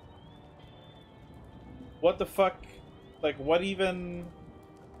 What the fuck? Like, what even...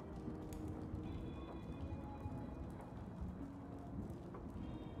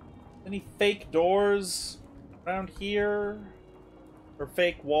 Any fake doors around here? Or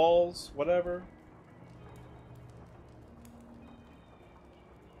fake walls? Whatever.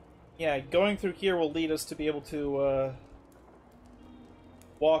 Yeah, going through here will lead us to be able to,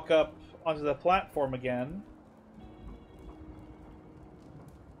 walk up onto the platform again.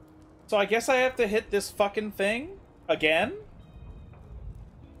 So I guess I have to hit this fucking thing again?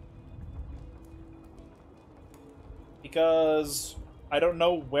 Because I don't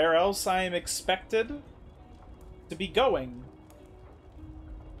know where else I am expected to be going.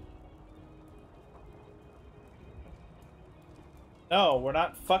 No, we're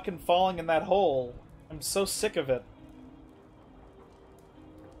not fucking falling in that hole. I'm so sick of it.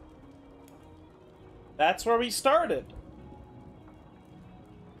 That's where we started.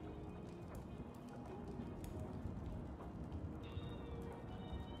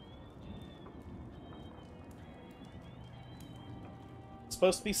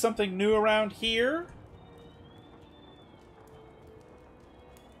 Supposed to be something new around here?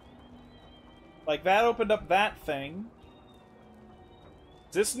 Like, that opened up that thing.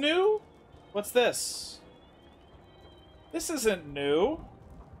 Is this new? What's this? This isn't new.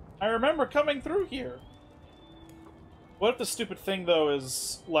 I remember coming through here. What if the stupid thing, though,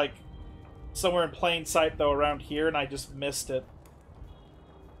 is, like, somewhere in plain sight, though, around here, and I just missed it?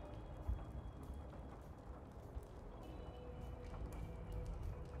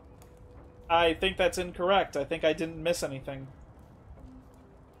 I think that's incorrect. I think I didn't miss anything.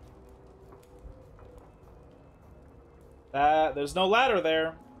 There's no ladder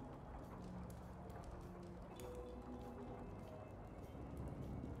there.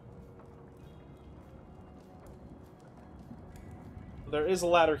 There is a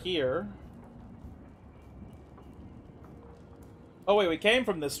ladder here. Oh wait, we came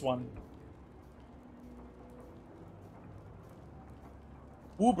from this one.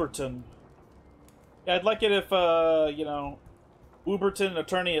 Wooberton. Yeah, I'd like it if, you know, Wooberton,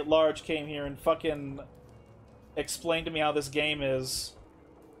 attorney at large, came here and fucking explained to me how this game is,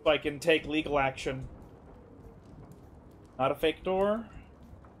 so I can take legal action. Not a fake door?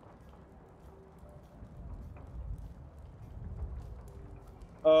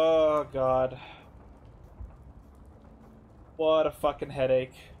 Oh, God. What a fucking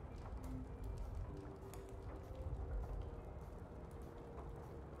headache.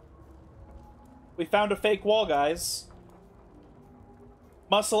 We found a fake wall, guys.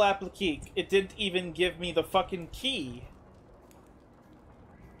 Muscle applique. It didn't even give me the fucking key.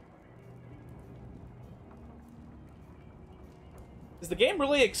 Is the game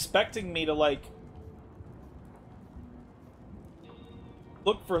really expecting me to, like,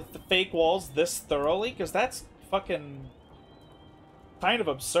 look for the fake walls this thoroughly? Because that's fucking kind of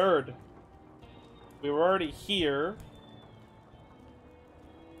absurd. We were already here.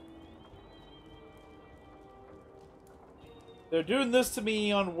 They're doing this to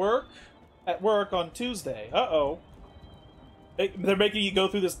me on work, at work on Tuesday. Uh-oh. They're making you go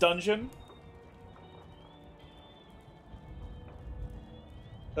through this dungeon?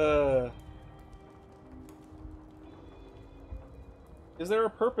 Is there a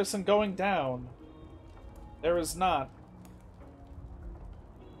purpose in going down? There is not.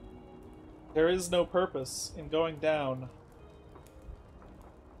 There is no purpose in going down.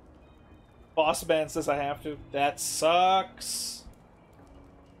 Boss man says I have to. That sucks.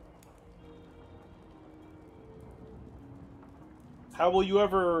 How will you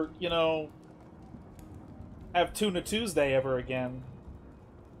ever, you know, have Tuna Tuesday ever again?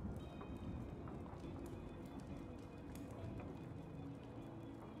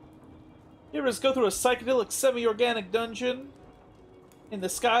 Heroes go through a psychedelic semi-organic dungeon in the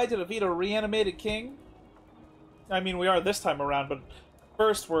sky to defeat a reanimated king. I mean, we are this time around, but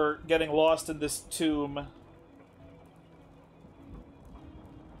first we're getting lost in this tomb.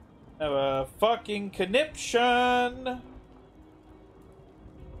 Have a fucking conniption!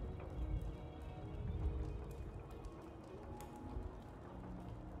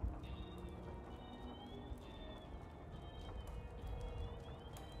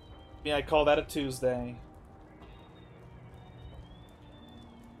 Yeah, I call that a Tuesday.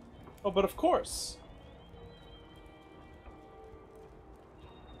 Oh, but of course.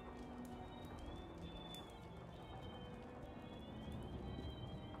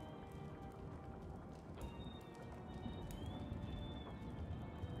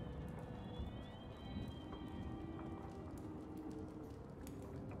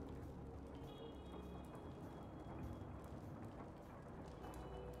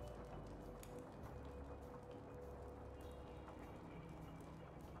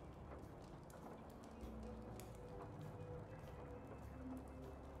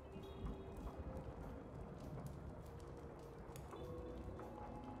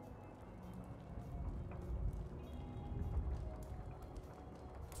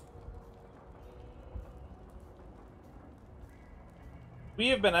 We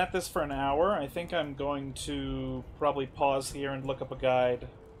have been at this for an hour. I think I'm going to probably pause here and look up a guide.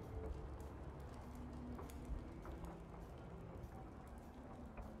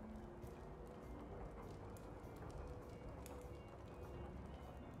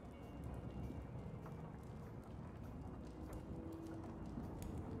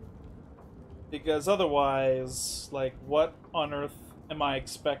 Because otherwise, like, what on earth am I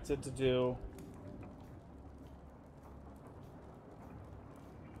expected to do?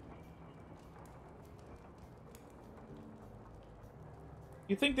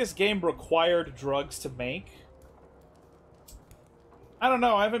 You think this game required drugs to make? I don't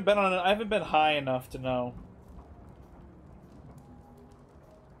know. I haven't been high enough to know.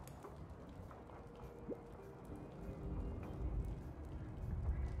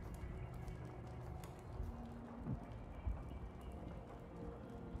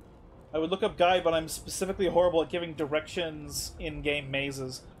 I would look up guide, but I'm specifically horrible at giving directions in game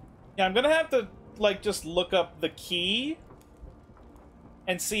mazes. Yeah, I'm gonna have to, like, just look up the key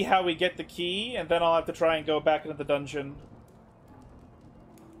and see how we get the key, and then I'll have to try and go back into the dungeon.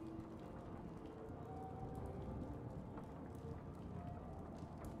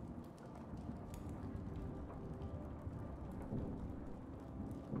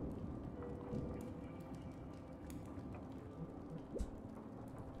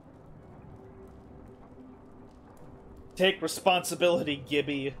 Take responsibility,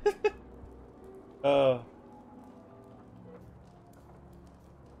 Gibby.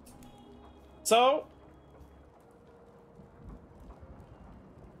 So,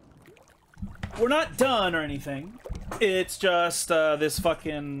 we're not done or anything. It's just this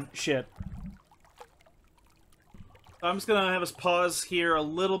fucking shit. I'm just gonna have us pause here a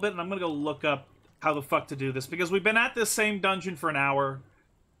little bit, and I'm gonna go look up how the fuck to do this, because we've been at this same dungeon for an hour,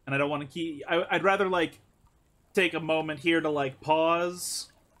 and I don't want to keep... I'd rather, like, take a moment here to, like,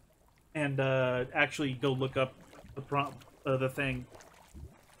 pause and actually go look up the thing.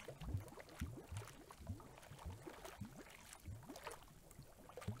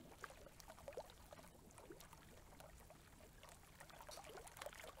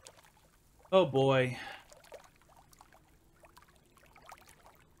 Oh boy.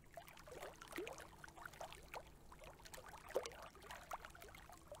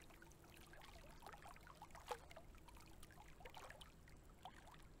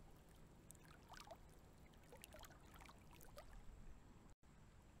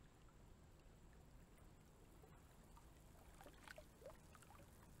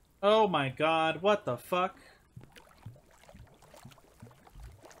 Oh my god, what the fuck?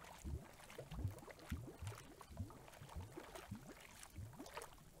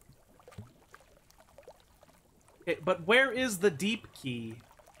 Okay, but where is the deep key?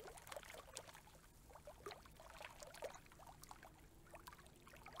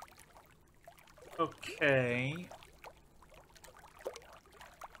 Okay.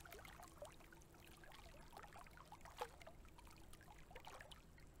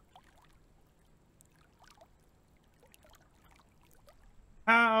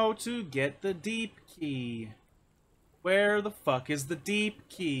 How to get the deep key? Where the fuck is the deep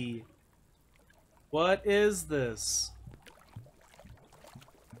key? What is this?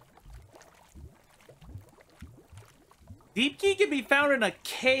 Deep key can be found in a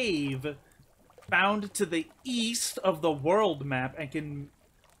cave found to the east of the world map and can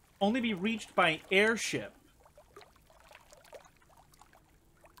only be reached by airship.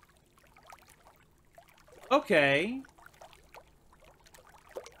 Okay.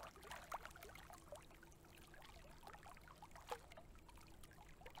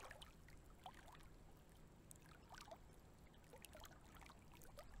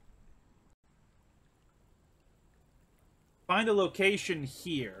 Find a location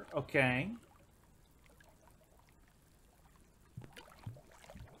here. Okay.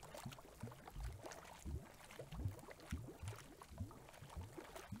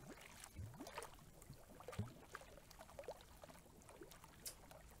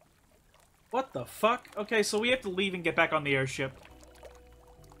 What the fuck? Okay, so we have to leave and get back on the airship.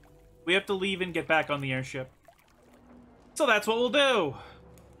 We have to leave and get back on the airship. So that's what we'll do.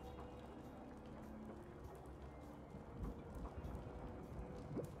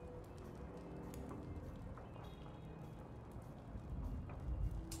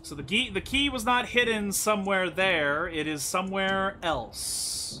 So the key was not hidden somewhere there. It is somewhere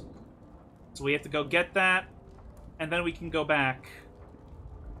else. So we have to go get that, and then we can go back.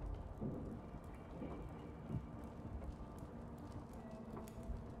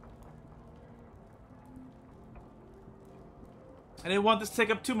 I didn't want this to take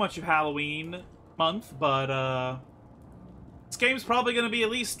up too much of Halloween month, but this game's probably going to be at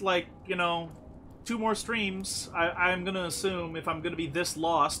least, like, you know, 2 more streams, I'm gonna assume, if I'm gonna be this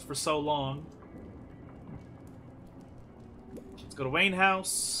lost for so long. Let's go to Wayne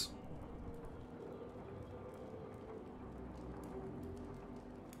House.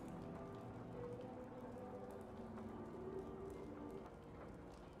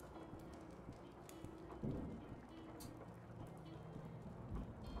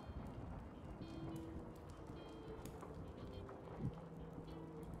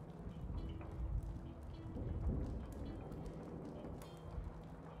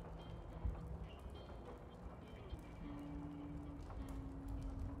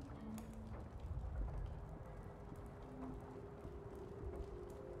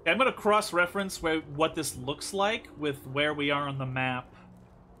 I'm gonna cross-reference what this looks like with where we are on the map.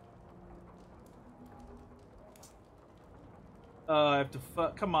 I have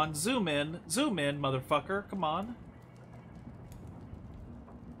to come on, zoom in, motherfucker, come on.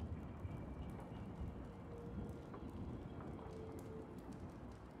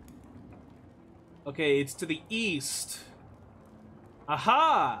 Okay, it's to the east.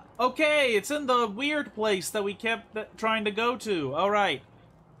 Aha! Okay, it's in the weird place that we kept trying to go to. Alright.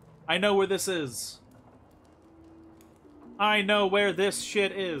 I know where this is. I know where this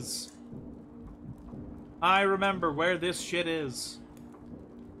shit is. I remember where this shit is.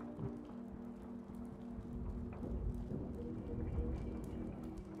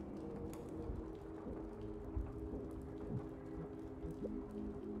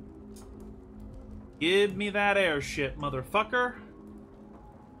 Give me that airship, motherfucker.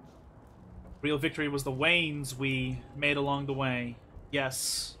 Real victory was the Waynes we made along the way.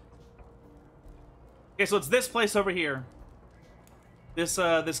 Yes. Okay, so it's this place over here. This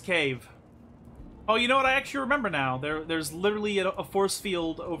cave. Oh, you know what? I actually remember now. There's literally a force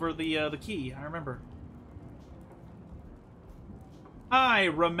field over the key. I remember. I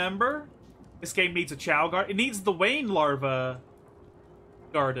remember. This game needs a Chow garden. It needs the Wayne larva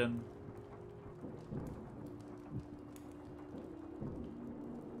garden.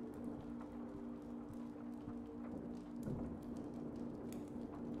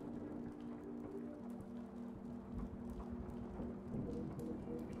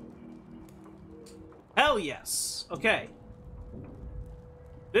 Hell yes. Okay.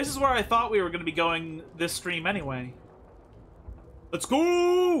 This is where I thought we were going to be going this stream anyway. Let's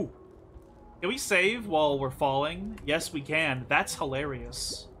go! Can we save while we're falling? Yes, we can. That's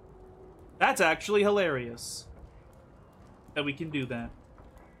hilarious. That's actually hilarious that we can do that.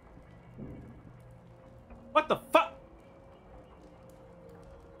 What the fuck?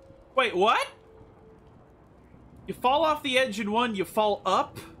 Wait, what? You fall off the edge in one, you fall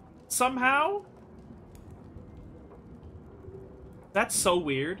up somehow? That's so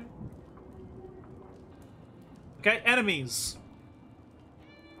weird. Okay, enemies.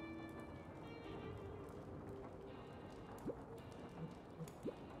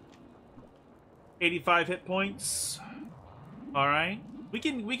 $85 hit points. All right, we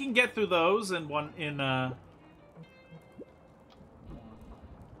can get through those in one in.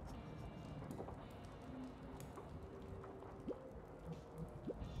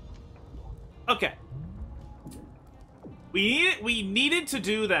 Okay. We needed to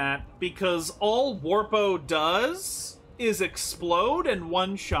do that because all Warpo does is explode and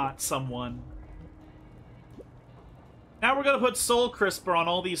one-shot someone. Now we're gonna put Soul Crisper on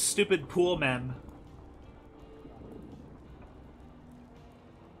all these stupid pool men.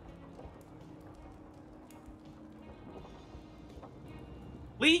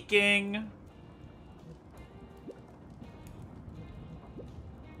 Leaking!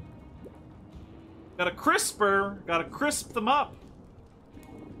 Gotta crisper, gotta crisp them up.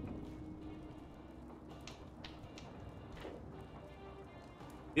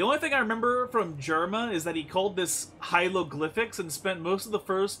 The only thing I remember from Germa is that he called this hieroglyphics and spent most of the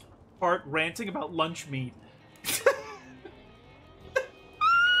first part ranting about lunch meat.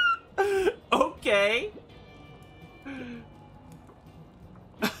 Okay.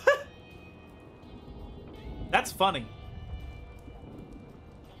 That's funny.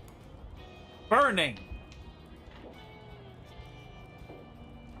 Burning.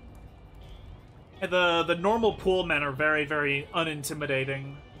 The normal pool men are very, very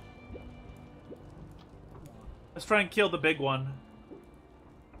unintimidating. Let's try and kill the big one.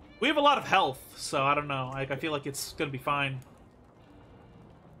 We have a lot of health, so I don't know. I feel like it's gonna be fine.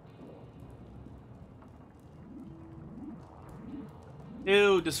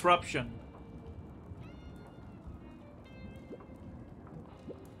 Ew, disruption.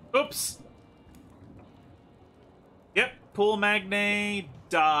 Oops. Yep, pool magnate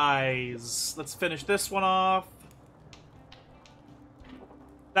dies. Let's finish this one off.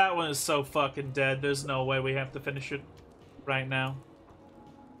 That one is so fucking dead. There's no way we have to finish it right now.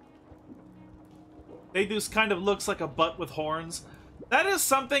 Deidus kind of looks like a butt with horns. That is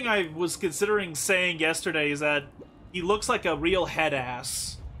something I was considering saying yesterday, is that he looks like a real head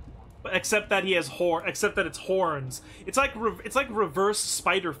ass. Except that he has except that it's horns. It's like reverse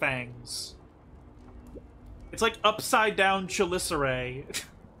spider fangs. It's like upside down Chelicerae.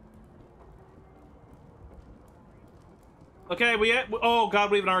 Okay, oh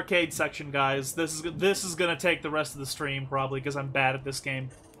god, we have an arcade section, guys. This is gonna take the rest of the stream probably because I'm bad at this game.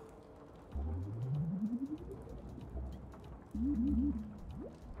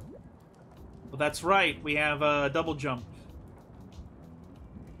 Well, that's right. We have a double jump.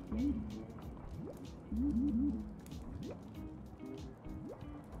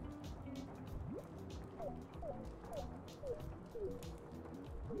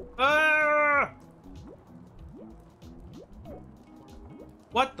 Ah!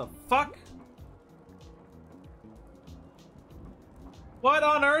 What the fuck? What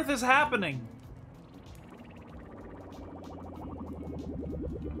on earth is happening?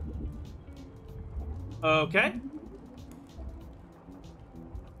 Okay.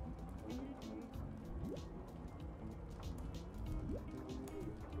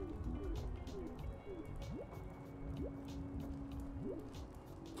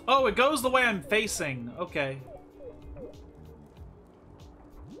 Oh, it goes the way I'm facing. Okay.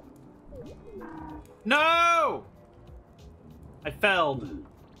 No! I failed.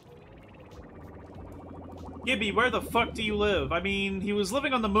 Gibby, where the fuck do you live? I mean, he was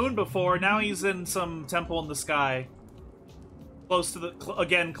living on the moon before, now he's in some temple in the sky. Close to the,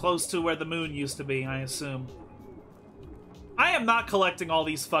 again, close to where the moon used to be, I assume. I am not collecting all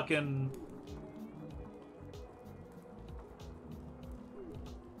these fucking...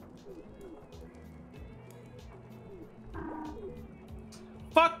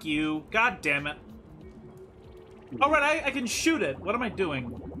 Fuck you. God damn it. Alright, I can shoot it. What am I doing?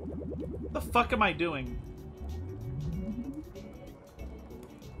 What the fuck am I doing?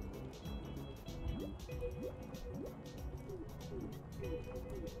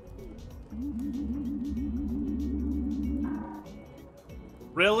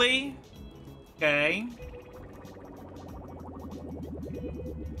 Really? Okay.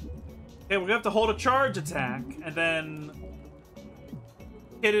 Okay, we're gonna have to hold a charge attack, and then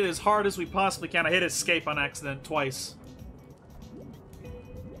hit it as hard as we possibly can. I hit escape on accident twice.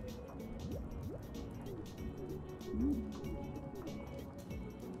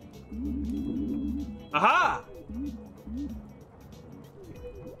 Aha!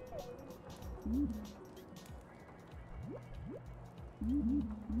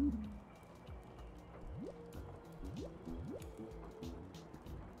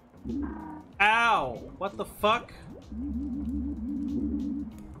 Ow! What the fuck?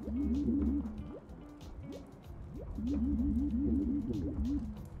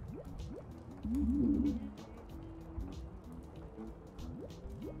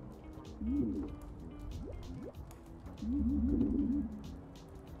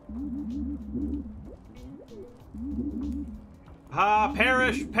 Ah,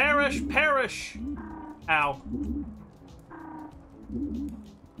 perish, perish, perish! Ow.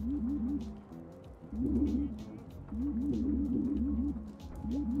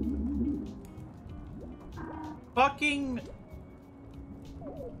 Fucking...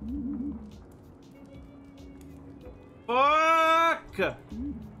 Fuck!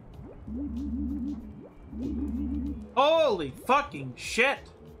 Holy fucking shit!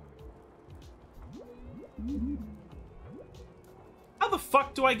 How the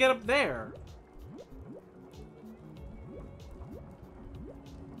fuck do I get up there?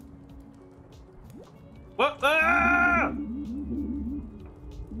 What? Ah!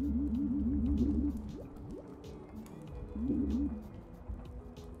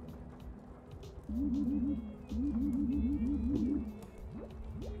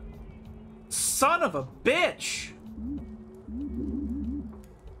 Son of a bitch!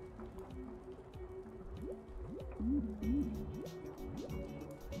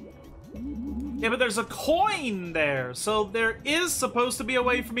 Yeah, but there's a coin there, so there is supposed to be a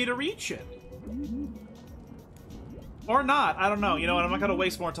way for me to reach it. Or not, I don't know. You know what, I'm not gonna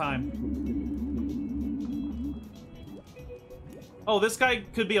waste more time. Oh, this guy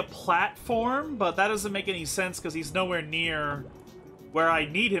could be a platform, but that doesn't make any sense because he's nowhere near where I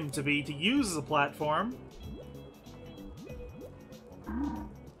need him to be to use as a platform.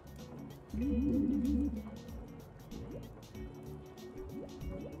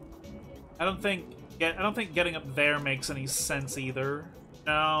 I don't think getting up there makes any sense either.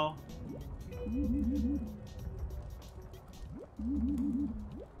 No.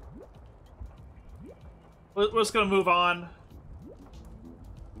 We're just gonna move on.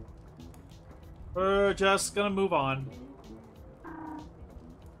 We're just gonna move on.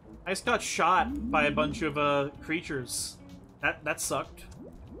 I just got shot by a bunch of creatures. That sucked.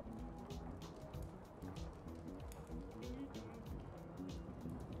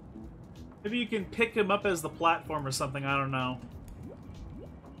 Maybe you can pick him up as the platform or something, I don't know.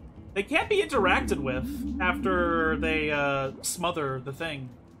 They can't be interacted with after they smother the thing.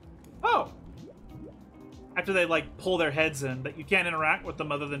 Oh! After they, like, pull their heads in, but you can't interact with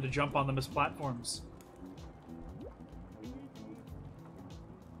them other than to jump on them as platforms.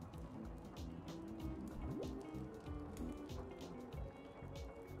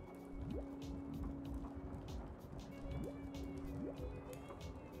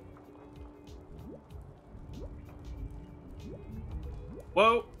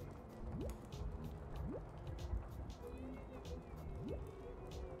 Whoa!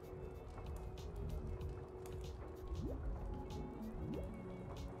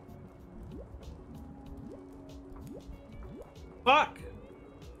 Fuck!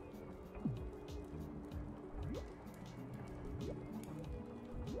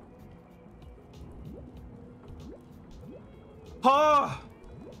 Oh!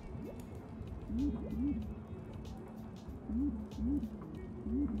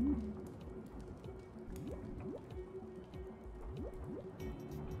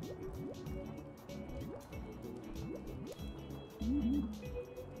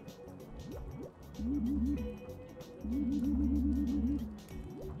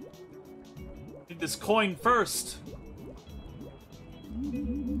 Need this coin first.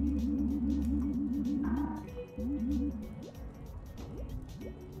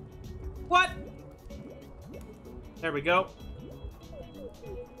 What? There we go.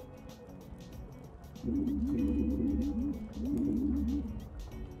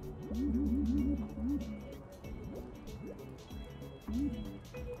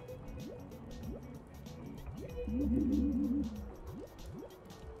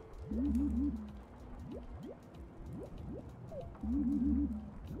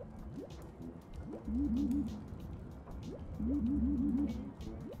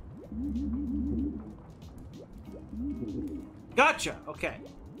 Gotcha! Okay.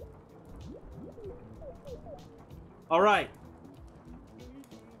 Alright.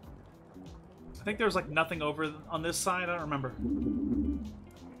 I think there's like nothing over on this side, I don't remember.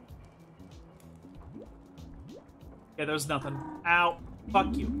 Yeah, there's nothing. Ow.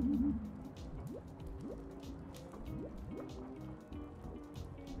 Fuck you.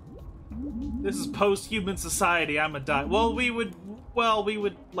 This is post-human society. I'm a die. Well, we would,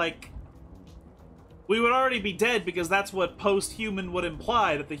 like... We would already be dead because that's what post-human would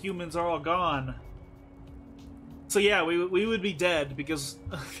imply, that the humans are all gone. So yeah, we would be dead because...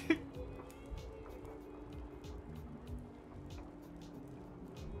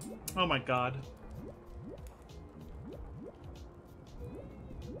 Oh my god.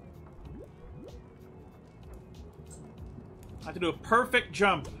 I have to do a perfect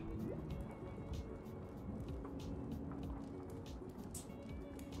jump.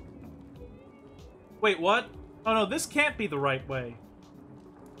 Wait, what? Oh no, this can't be the right way.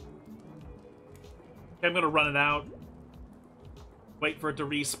 Okay, I'm gonna run it out. Wait for it to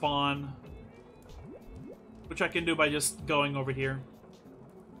respawn. Which I can do by just going over here.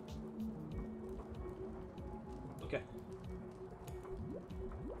 Okay.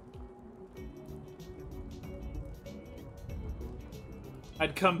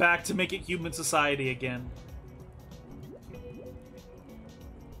 I'd come back to make it human society again.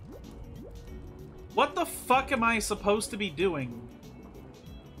 What the fuck am I supposed to be doing?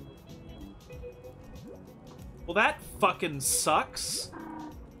 Well, that fucking sucks.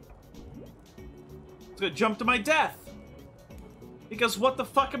 It's gonna jump to my death. Because what the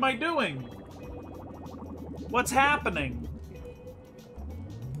fuck am I doing? What's happening?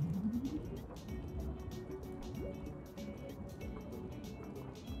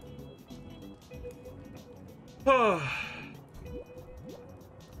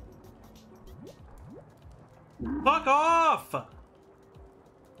 Fuck off!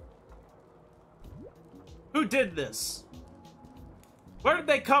 Who did this? Where did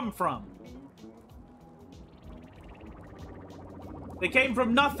they come from? They came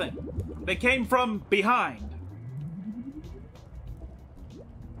from nothing. They came from behind.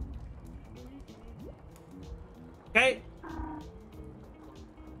 Okay?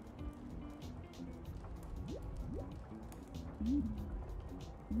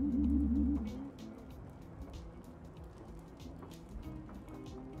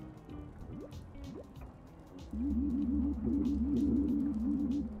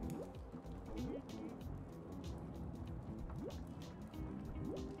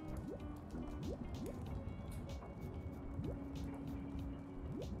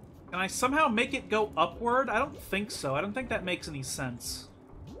 Can I somehow make it go upward? I don't think so. I don't think that makes any sense.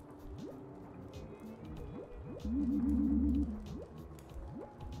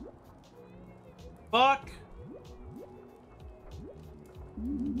 Fuck!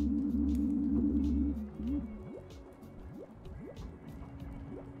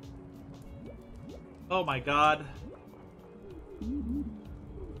 Oh my god.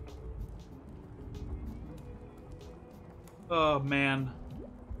 Oh man.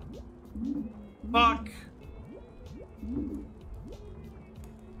 Fuck.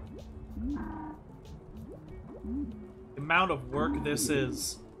 The amount of work this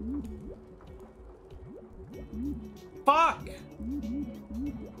is. Fuck!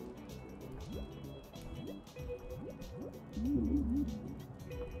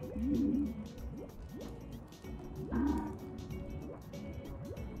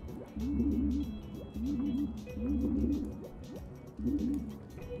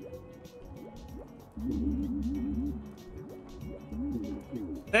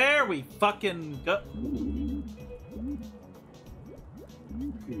 There we fucking go.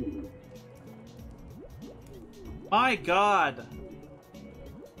 My god.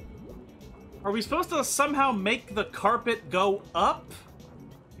 Are we supposed to somehow make the carpet go up?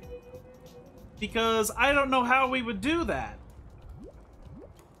 Because I don't know how we would do that.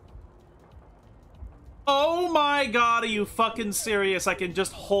 Oh my god, are you fucking serious? I can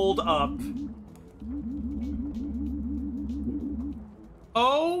just hold up.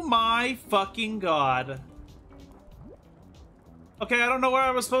 Oh my fucking god. Okay, I don't know where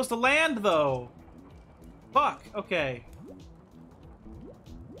I was supposed to land, though. Fuck, okay.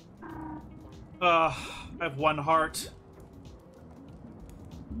 I have one heart.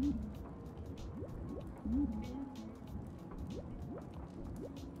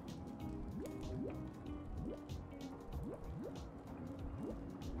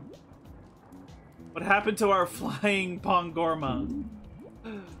 What happened to our flying Pongorma?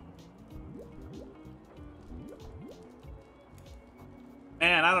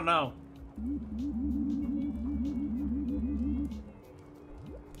 Man, I don't know.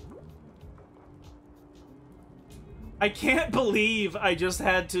 I can't believe I just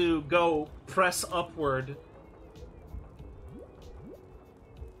had to go press upward.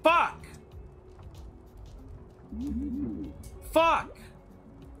 Fuck! Fuck!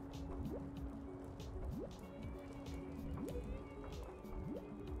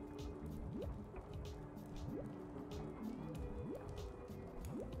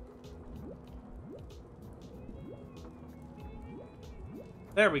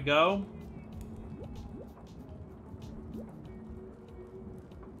 There we go.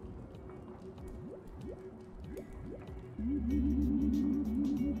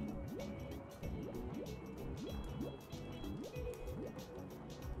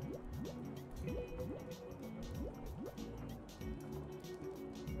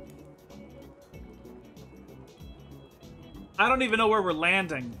 I don't even know where we're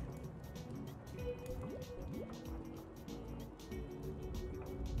landing.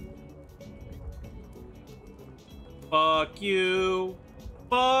 Fuck you.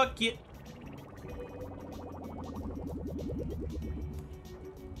 Fuck you.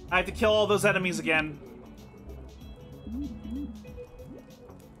 I have to kill all those enemies again.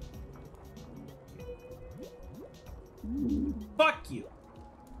 Fuck you.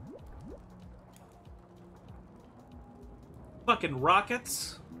 Fucking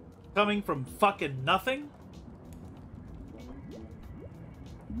rockets coming from fucking nothing.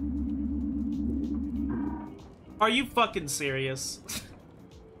 Are you fucking serious?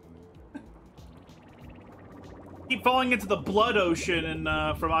 Keep falling into the blood ocean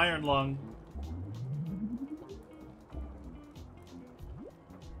and from Iron Lung.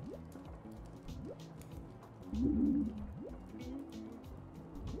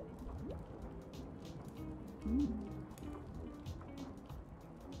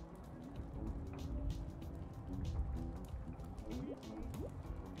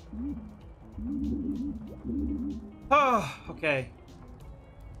 Oh, okay.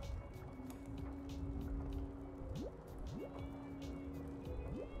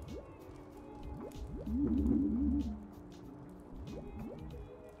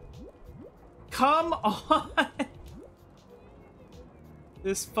 Come on!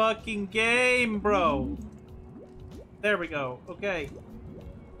 This fucking game, bro. There we go. Okay.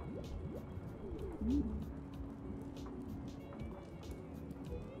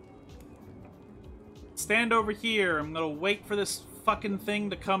 Stand over here. I'm gonna wait for this fucking thing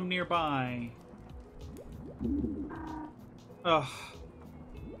to come nearby. Ugh.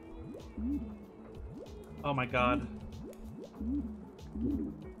 Oh my god.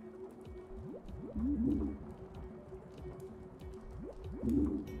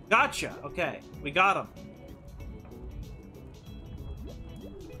 Gotcha! Okay, we got him.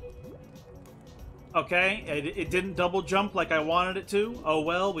 Okay, it didn't double jump like I wanted it to. Oh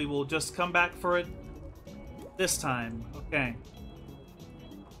well, we will just come back for it this time. Okay.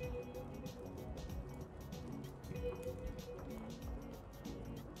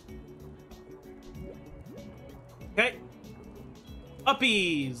 Okay.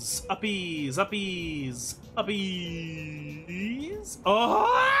 Uppies! Uppies! Uppies! Uppies!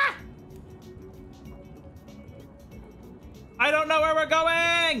 Oh! I don't know where we're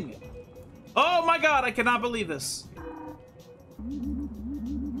going! Oh my god, I cannot believe this.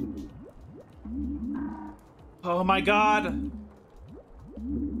 Oh my god.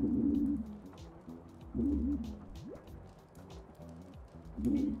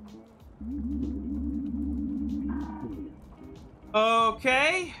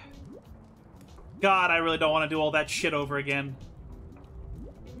 Okay. God, I really don't want to do all that shit over again.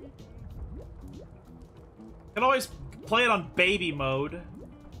 Can always play it on baby mode.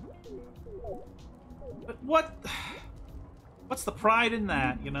 But what's the pride in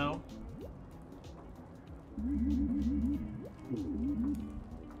that, you know?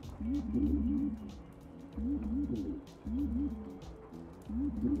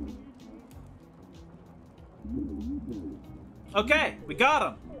 Okay, we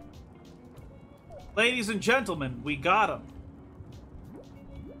got him. Ladies and gentlemen, we got him.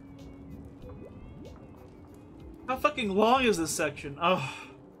 How fucking long is this section? Oh.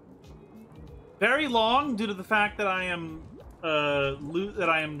 Very long due to the fact that I am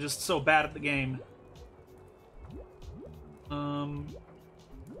just so bad at the game.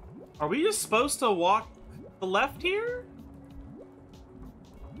 Are we just supposed to walk the left here?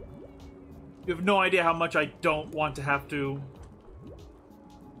 You have no idea how much I don't want to have to.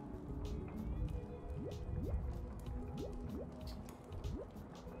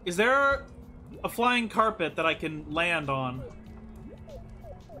 Is there a flying carpet that I can land on?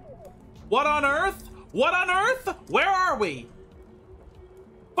 What on earth? What on earth? Where are we?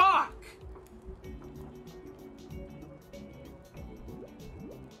 Fuck!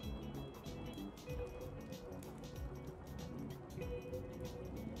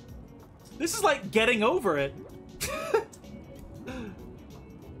 This is like getting over it.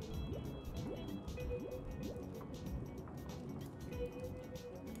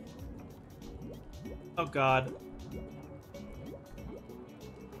 Oh god.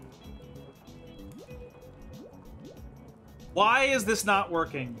 Why is this not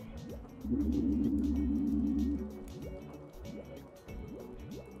working?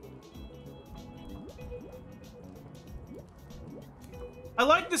 I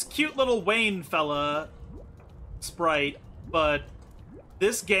like this cute little Wayne fella sprite, but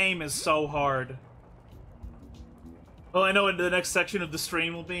this game is so hard. Oh, I know what the next section of the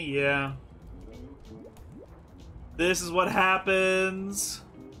stream will be? Yeah. This is what happens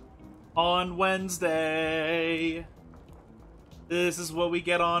on Wednesday. This is what we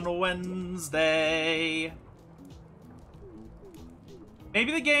get on Wednesday.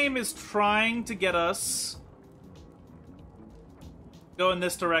 Maybe the game is trying to get us go in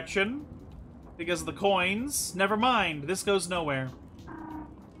this direction because of the coins. Never mind, this goes nowhere.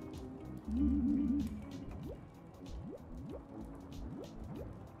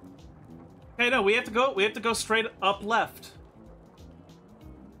 Hey, no, we have to go straight up left.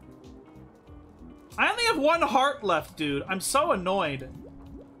 I only have one heart left, dude. I'm so annoyed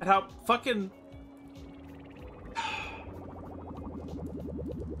at how fucking...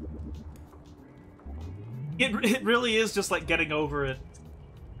 It really is just like getting over it.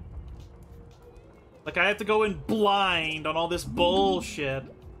 Like, I have to go in blind on all this bullshit.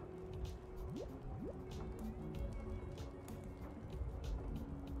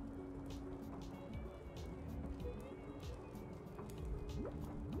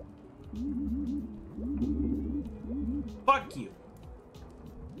 Fuck you.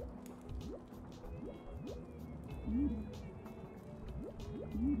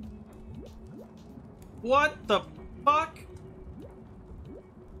 What the fuck?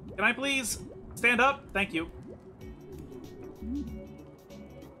 Can I please stand up? Thank you.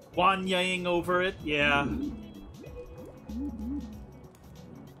 Wanyaing over it? Yeah.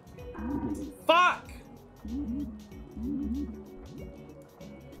 Fuck!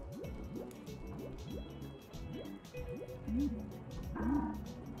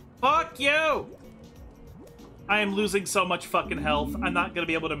 Fuck you! I am losing so much fucking health. I'm not gonna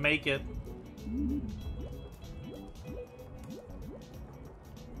be able to make it.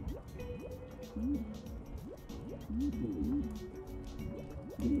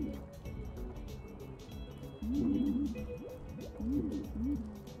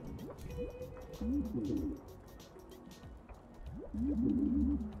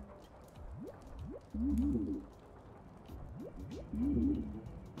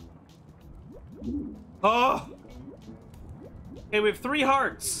 Oh! Okay, we have 3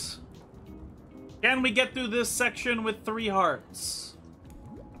 hearts. Can we get through this section with 3 hearts?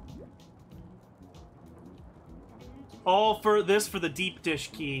 All for this for the deep dish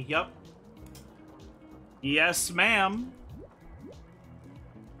key. Yep. Yes, ma'am.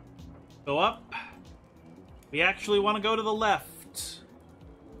 Go up. We actually want to go to the left.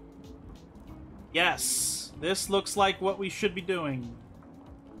 Yes. This looks like what we should be doing.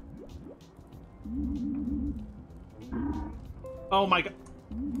 Oh my god.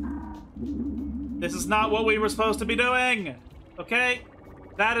 This is not what we were supposed to be doing! Okay?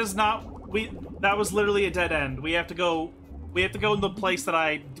 That is not... That was literally a dead end. We have to go in the place that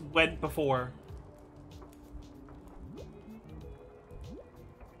I went before.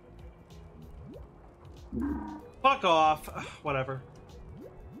 Fuck off. Ugh, whatever.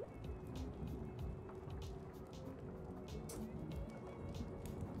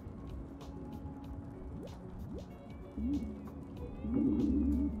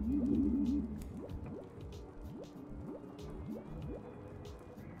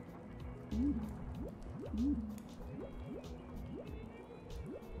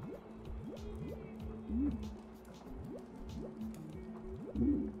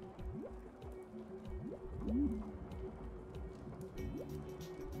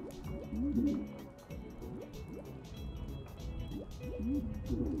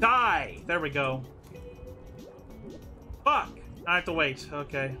 Die! There we go. Fuck! I have to wait.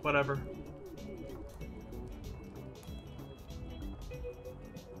 Okay, whatever.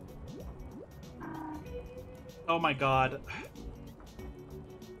 Oh my god.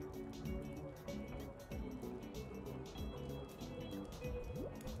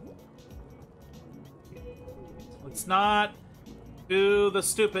 Let's not do the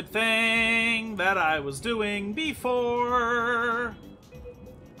stupid thing that I was doing before.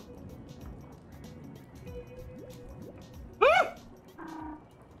 Ah!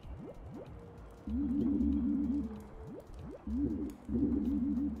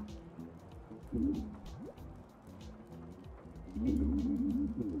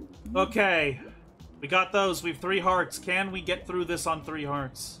 Okay. We got those. We have 3 hearts. Can we get through this on 3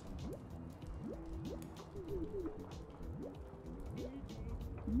 hearts?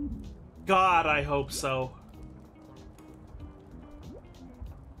 God, I hope so.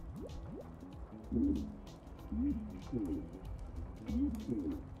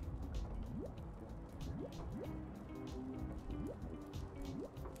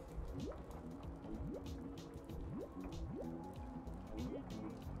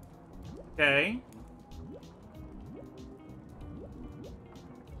 Okay.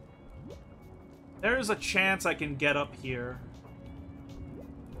 There's a chance I can get up here.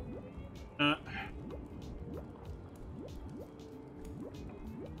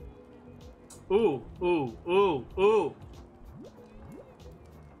 Ooh, ooh, ooh, ooh.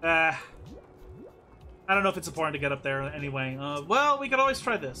 I don't know if it's important to get up there anyway. Well, we could always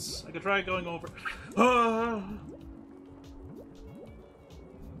try this. I could try going over.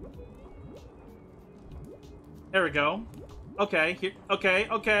 There we go. Okay, here. Okay,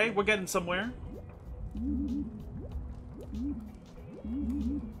 okay, we're getting somewhere.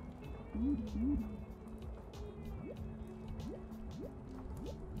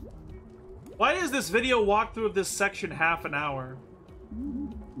 Why is this video walkthrough of this section half an hour?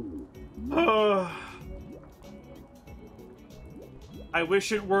 I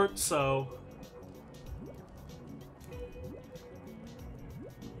wish it weren't so.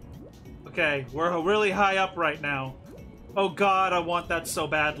 Okay, we're really high up right now. Oh god, I want that so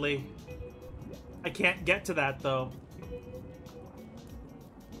badly. I can't get to that, though.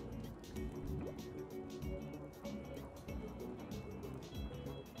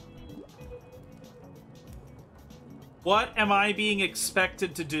 What am I being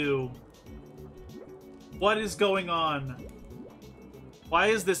expected to do? What is going on? Why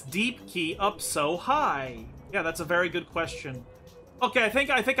is this deep key up so high? Yeah, that's a very good question. Okay, I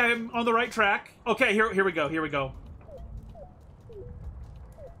think I'm on the right track. Okay, here we go. Here we go.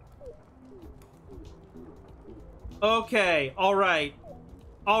 Okay, all right.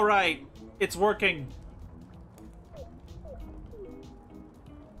 All right. It's working.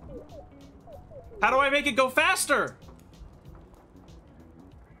 How do I make it go faster?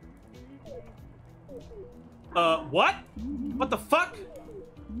 What? What the fuck?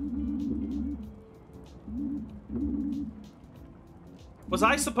 Was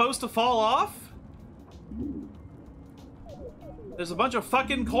I supposed to fall off? There's a bunch of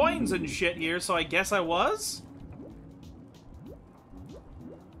fucking coins and shit here, so I guess I was?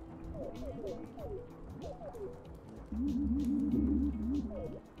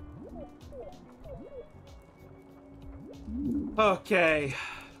 Okay.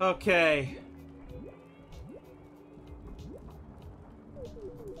 Okay.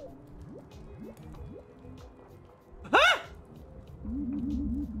 Ah!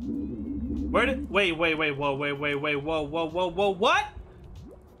 Where did... Wait, whoa, what?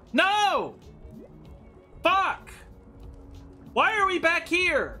 No! Fuck! Why are we back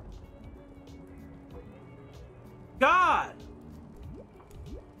here? God!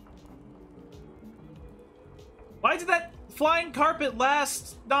 Why did that flying carpet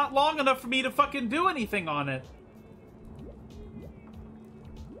last not long enough for me to fucking do anything on it?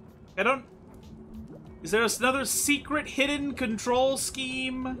 I don't... Is there another secret hidden control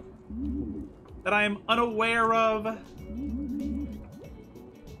scheme that I am unaware of?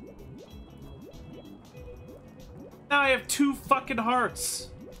 Now I have 2 fucking hearts.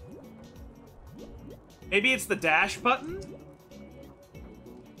 Maybe it's the dash button?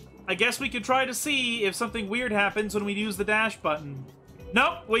 I guess we could try to see if something weird happens when we use the dash button.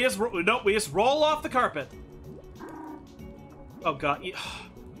 Nope, we just roll off the carpet. Oh god,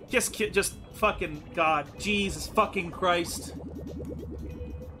 just fucking god, Jesus fucking Christ.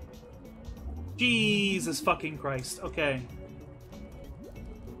 Jesus fucking Christ. Okay.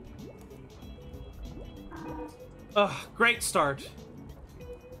 Ugh, great start.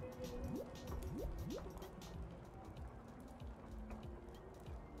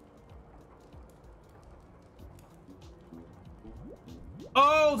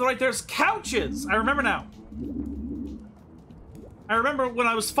 Oh, right, there's couches! I remember now. I remember when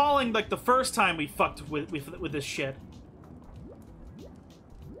I was falling, like, the first time we fucked with this shit.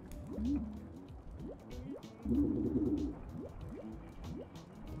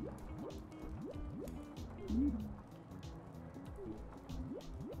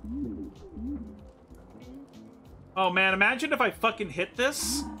 Oh, man, imagine if I fucking hit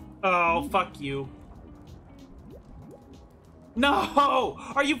this. Oh, fuck you. No!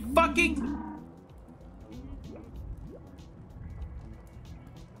 Are you fucking...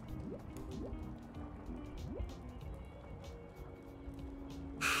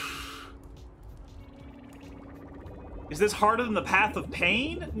 Is this harder than the Path of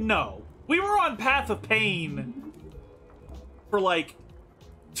Pain? No. We were on Path of Pain for, like,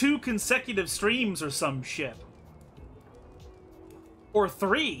 2 consecutive streams or some shit. Or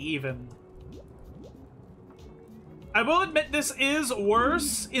 3, even. I will admit this is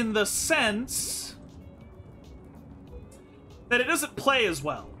worse in the sense that it doesn't play as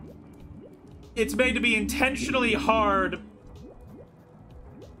well. It's made to be intentionally hard,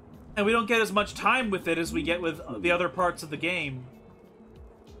 and we don't get as much time with it as we get with the other parts of the game.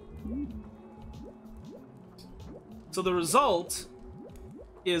 So the result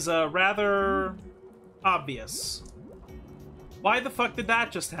is rather obvious. Why the fuck did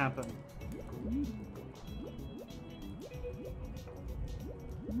that just happen?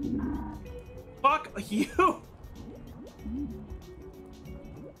 Fuck you!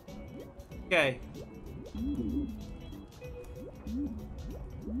 Okay.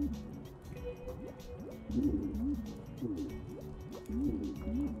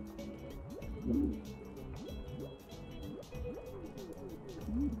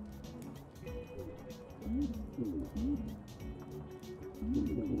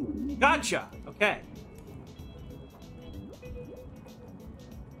 Gotcha! Okay.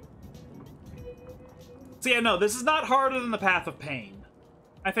 So yeah, no, this is not harder than the Path of Pain.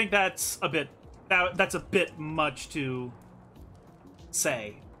 I think that's a bit... that's a bit much to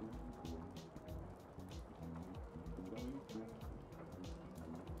say.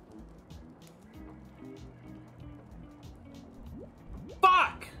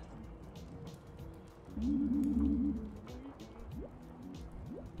 Fuck!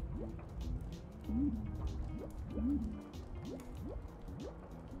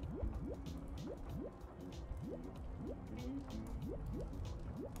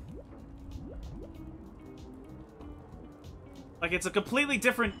 Like, it's a completely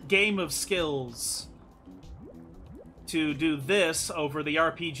different game of skills to do this over the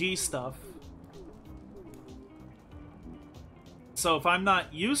RPG stuff. So if I'm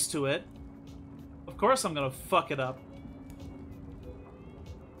not used to it, of course I'm gonna fuck it up.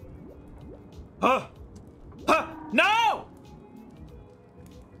 Huh! Huh! No!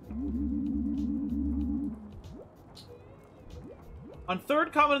 On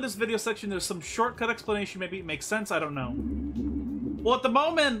third comment in this video section, there's some shortcut explanation. Maybe it makes sense. I don't know. Well, at the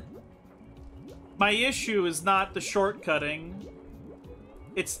moment, my issue is not the shortcutting.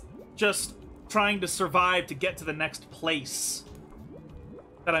 It's just trying to survive to get to the next place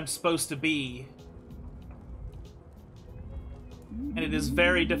that I'm supposed to be. And it is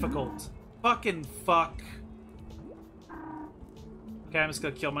very difficult. Fucking fuck. Okay, I'm just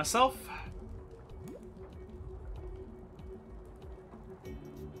gonna kill myself.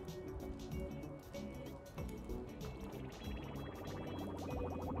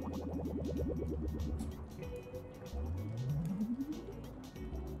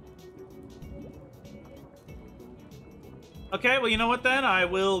 Okay, well, you know what then? I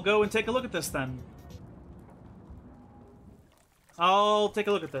will go and take a look at this then. I'll take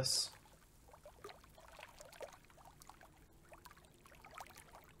a look at this.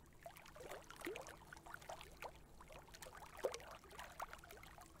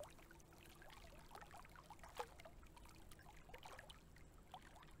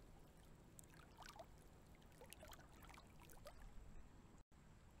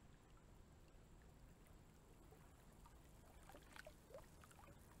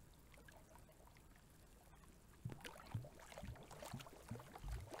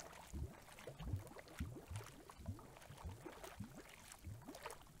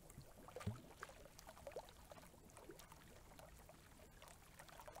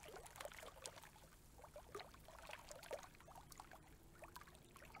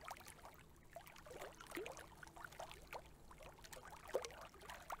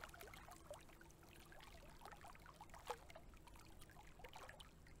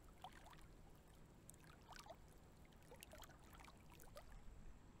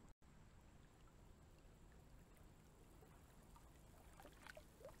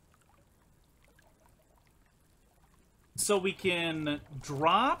 So we can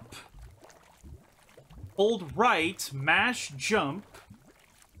drop, hold right, mash jump.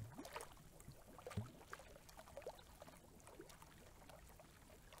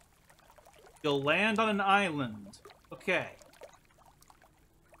 You'll land on an island. Okay.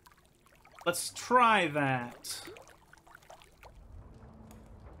 Let's try that.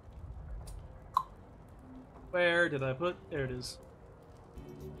 Where did I put? There it is.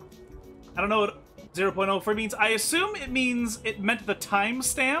 I don't know what 0.04 means. I assume it means it meant the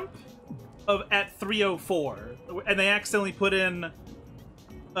timestamp of at 3:04, and they accidentally put in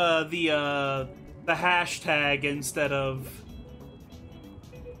the hashtag instead of.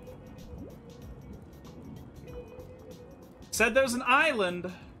 Said there's an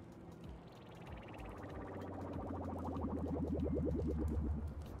island.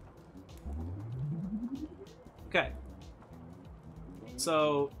 Okay.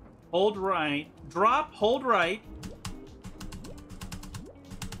 So, hold right. Drop, hold right.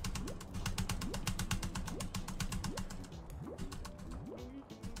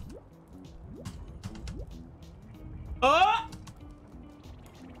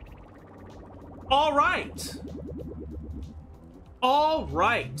 All right. All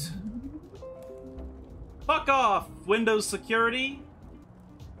right. Fuck off, Windows security.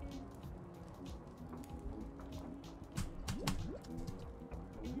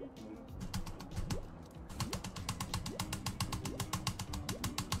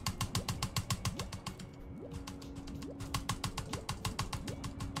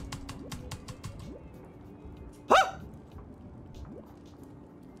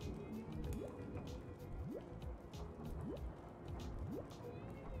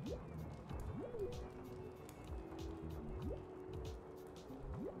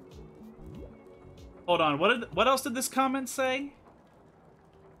 Hold on, what else did this comment say?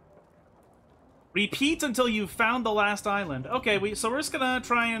 Repeat until you've found the last island. Okay, so we're just gonna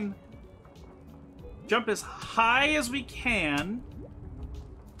try and jump as high as we can.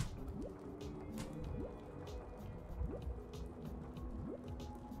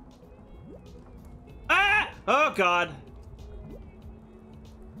 Ah! Oh god.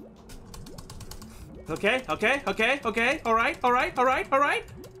 Okay. All right.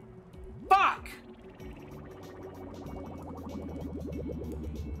 Fuck!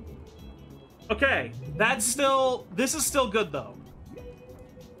 Okay, this is still good, though.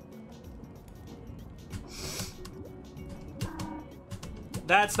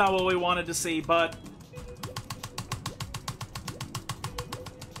 That's not what we wanted to see, but...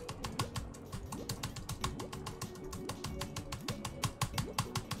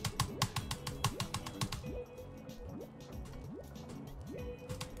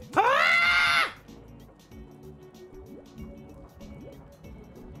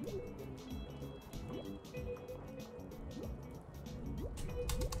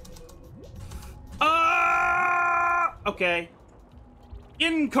 Okay.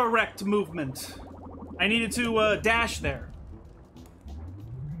 Incorrect movement. I needed to dash there.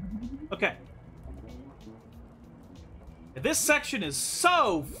 Okay. This section is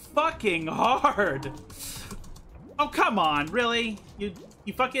so fucking hard. Oh, come on, really? You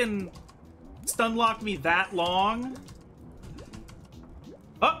fucking stun locked me that long?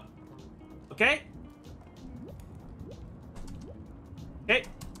 Oh. Okay. Okay.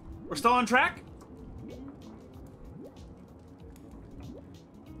 We're still on track?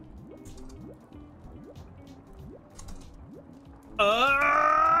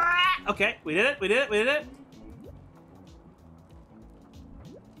 Okay, we did it.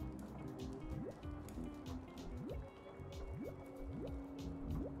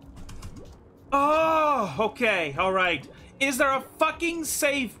 Oh, okay, alright. Is there a fucking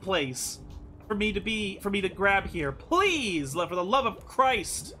save place for me to grab here? Please, for the love of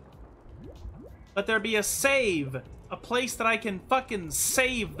Christ. Let there be a save. A place that I can fucking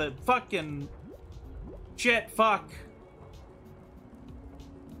save the fucking shit, fuck.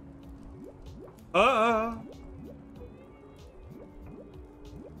 Oh!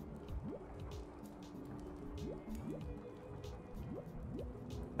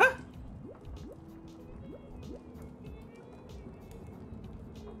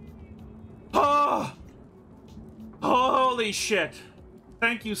 Holy shit.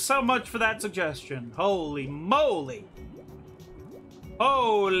 Thank you so much for that suggestion. Holy moly.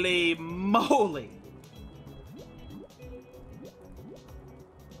 Holy moly.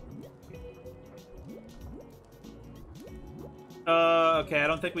 Okay, I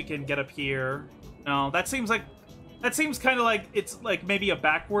don't think we can get up here. No, that seems kind of like it's like maybe a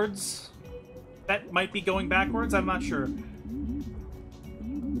backwards. That might be going backwards, I'm not sure.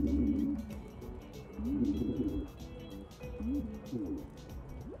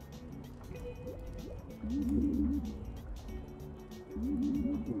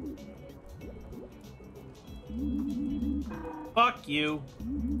 Fuck you.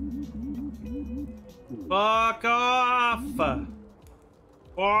 Fuck off!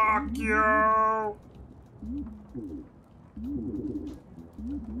 Fuck you!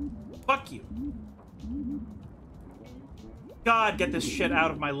 Fuck you. God, get this shit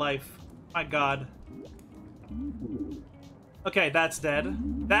out of my life. My God. Okay, that's dead.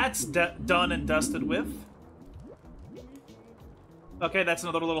 That's done and dusted with. Okay, that's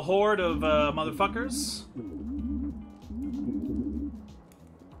another little horde of motherfuckers.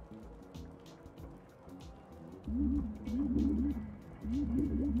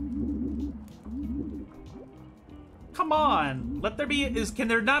 Come on! Can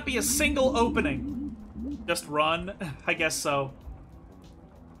there not be a single opening? Just run? I guess so.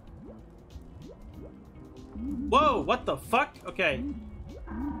 Whoa, what the fuck? Okay.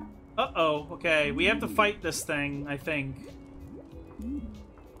 Uh-oh, okay. We have to fight this thing, I think.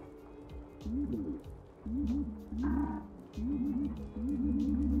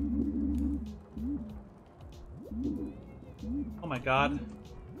 Oh my god.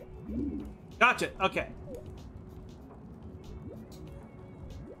 Gotcha, okay.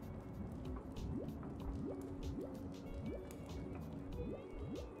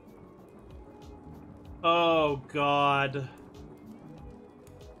 Oh god.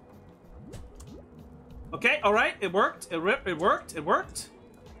 Okay, alright, it worked. It worked. It worked.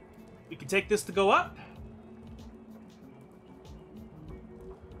 We can take this to go up.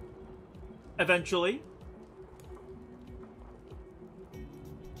 Eventually.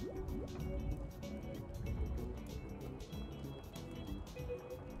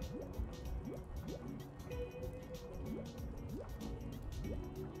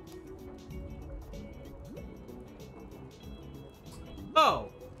 Oh,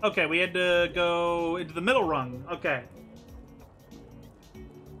 okay, we had to go into the middle rung. Okay.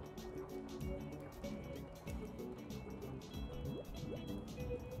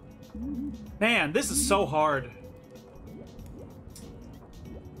 Man, this is so hard.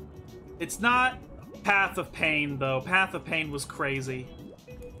 It's not Path of Pain, though. Path of Pain was crazy.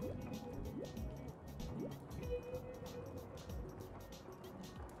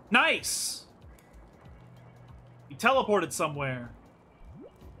 Nice! He teleported somewhere.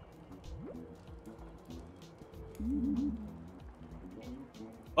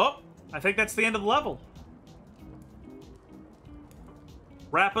 Oh, I think that's the end of the level.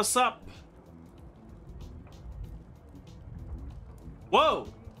 Wrap us up. Whoa!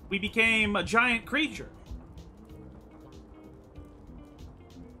 We became a giant creature.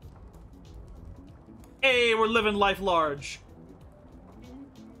 Hey, we're living life large.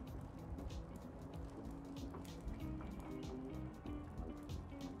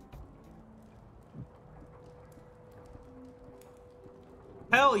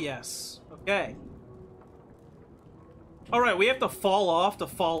 Hell yes. Okay. Alright, we have to fall off to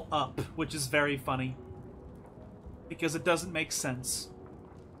fall up, which is very funny. Because it doesn't make sense.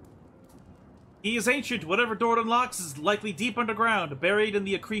 He is ancient. Whatever door it unlocks is likely deep underground, buried in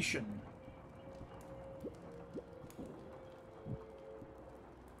the accretion.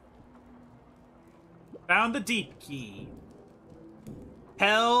 Found the deep key.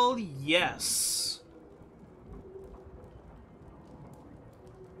 Hell yes.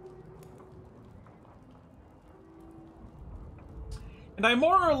 And I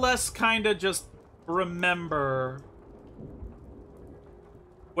more or less kind of just remember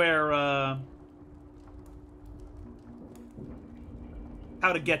where, how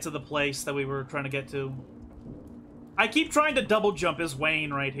to get to the place that we were trying to get to. I keep trying to double jump as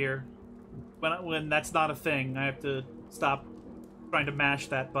Wayne right here. When that's not a thing, I have to stop trying to mash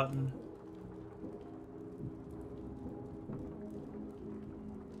that button.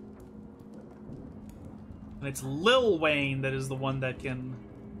 And it's Lil Wayne that is the one that can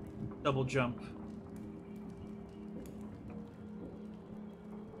double jump.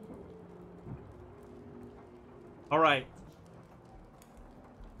 Alright.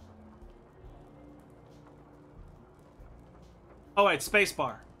 Oh, wait,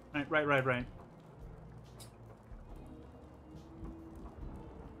 spacebar. Right.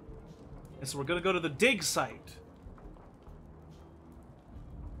 So we're gonna go to the dig site.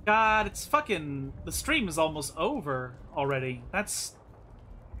 God, it's fucking... The stream is almost over already. That's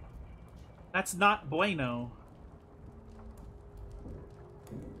not bueno.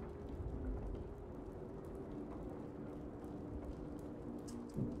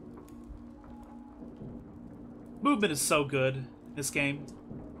 Movement is so good in this game.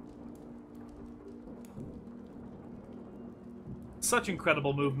 Such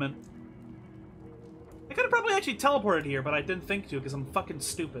incredible movement. I could have probably actually teleported here, but I didn't think to because I'm fucking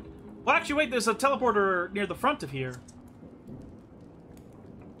stupid. Well, actually, wait, there's a teleporter near the front of here.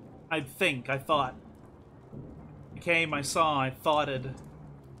 I thought. I came, I saw, I thoughted.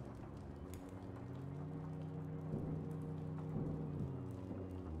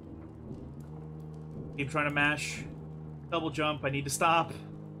 Keep trying to mash. Double jump, I need to stop.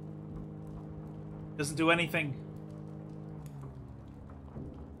 Doesn't do anything.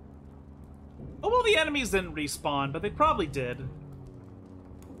 Oh, well, the enemies didn't respawn, but they probably did.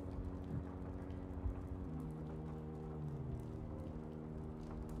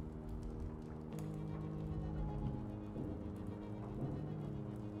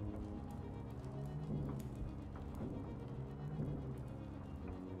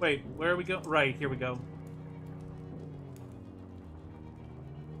 Wait, where are we go? Right, here we go.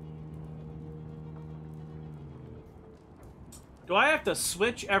 Do I have to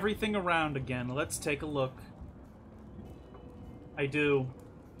switch everything around again? Let's take a look. I do.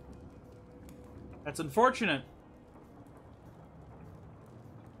 That's unfortunate.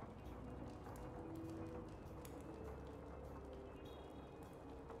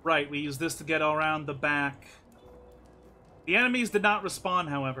 Right, we use this to get around the back. The enemies did not respawn,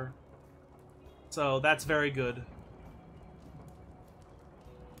 however. So that's very good.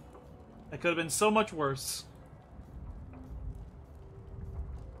 That could have been so much worse.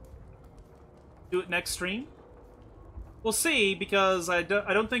 Do it next stream? We'll see, because I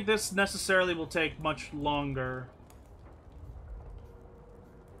don't think this necessarily will take much longer.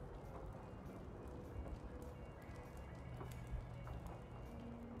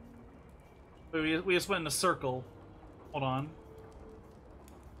 We just went in a circle. Hold on.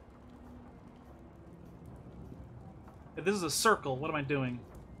 If this is a circle, what am I doing?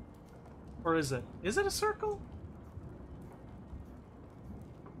 Or is it? Is it a circle?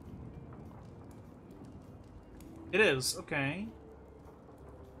 It is, okay.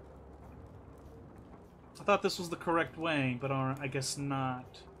 I thought this was the correct way, but I guess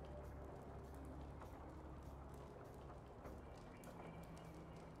not.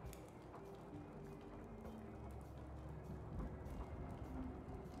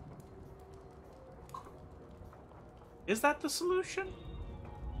 Is that the solution?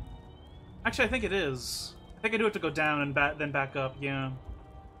 Actually, I think it is. I think I do have to go down and then back up, yeah.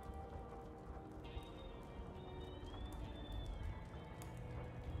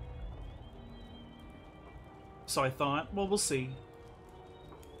 So I thought. Well, we'll see.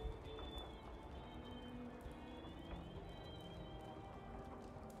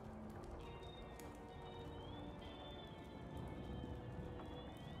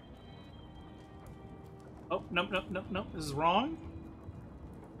 Oh, nope, nope, nope, nope. This is wrong.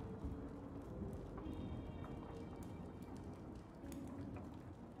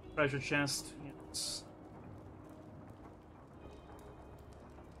 Treasure chest. Yes.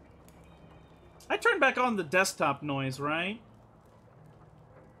 I turned back on the desktop noise, right?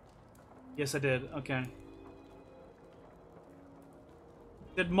 Yes, I did. Okay.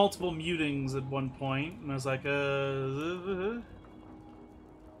 Did multiple mutings at one point, and I was like,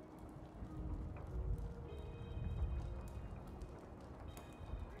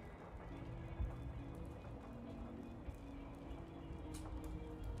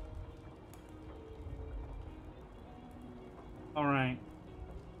 Alright.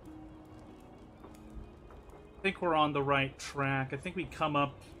 I think we're on the right track. I think we come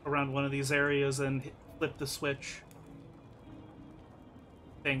up around one of these areas and flip the switch.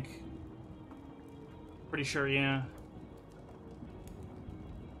 I think. Pretty sure, yeah.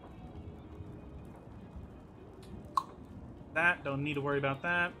 That, don't need to worry about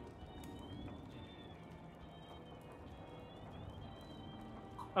that.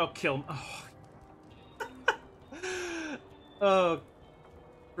 Oh, kill him. Oh. Oh,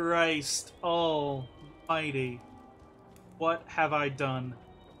 Christ almighty. What have I done?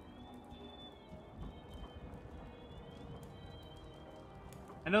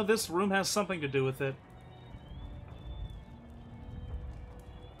 I know this room has something to do with it.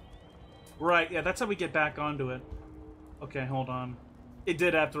 Right, yeah, that's how we get back onto it. Okay, hold on. It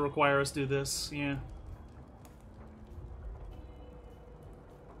did have to require us to do this, yeah.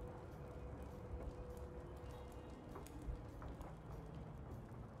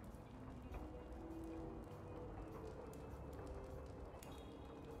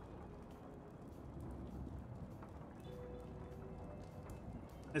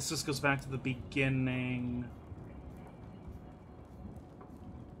 This just goes back to the beginning.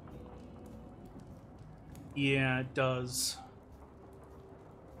 Yeah, it does.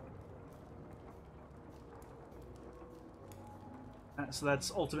 So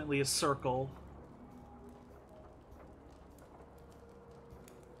that's ultimately a circle.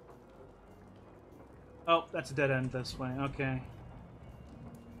 Oh, that's a dead end this way. Okay.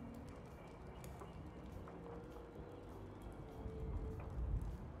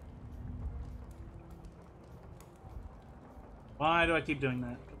 Why do I keep doing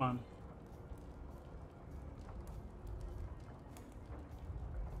that? Come on.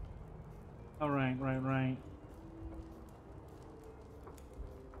 Alright, right.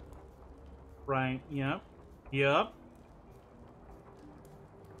 Right, yep. Yep.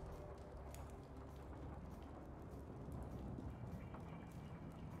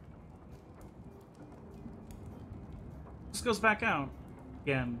 This goes back out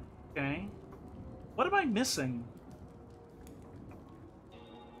again. Okay. What am I missing?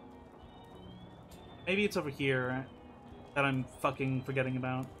 Maybe it's over here that I'm fucking forgetting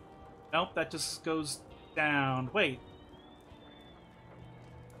about. Nope, that just goes down. Wait.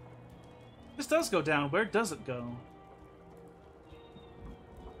 This does go down. Where does it go?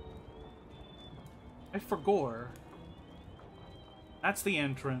 I forgot. That's the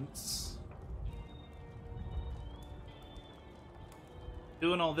entrance.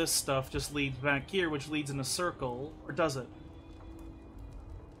 Doing all this stuff just leads back here, which leads in a circle. Or does it?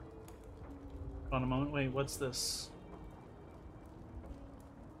 Hold on a moment. Wait, what's this?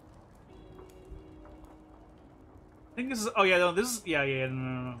 I think this is... Oh, yeah, no, this is... Yeah,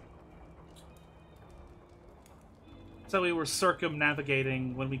 no. So we were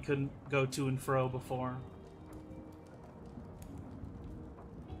circumnavigating when we couldn't go to and fro before.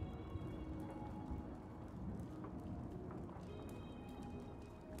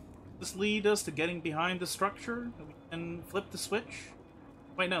 Does this lead us to getting behind the structure? We can flip the switch?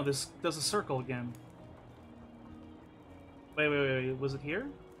 Wait, no, this does a circle again. Wait, was it here?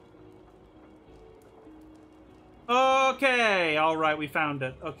 Okay, alright, we found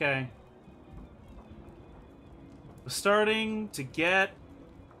it. Okay. We're starting to get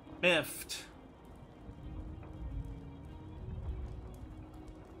miffed.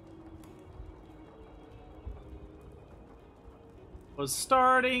 Was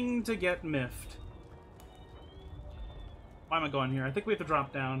starting to get miffed. Why am I going here? I think we have to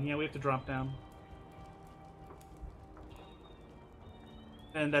drop down. Yeah, we have to drop down.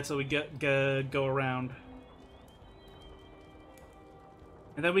 And that's how we go around.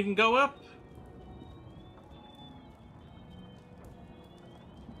 And then we can go up.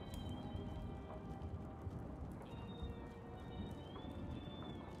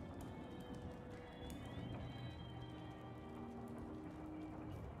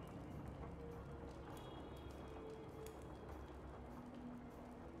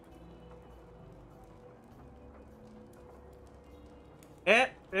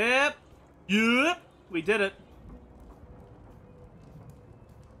 Yep, we did it.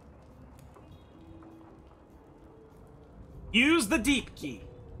 Use the deep key.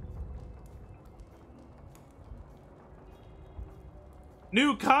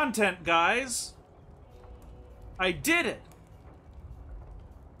 New content, guys. I did it.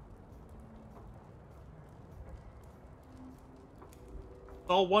 It's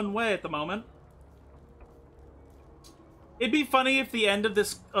all one way at the moment. It'd be funny if the end of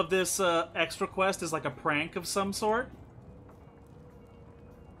this extra quest is like a prank of some sort.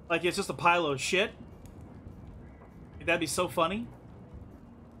 Like it's just a pile of shit. That'd be so funny.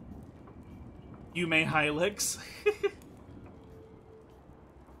 You may Hylics.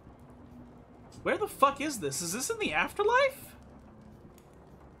 Where the fuck is this? Is this in the afterlife?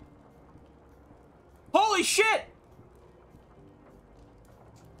 Holy shit!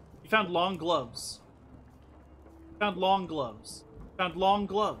 You found long gloves. Found long gloves. Found long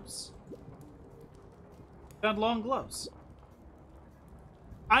gloves. Found long gloves.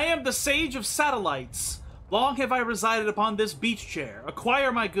 I am the sage of satellites. Long have I resided upon this beach chair.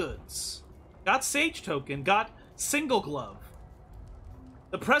 Acquire my goods. Got sage token. Got single glove.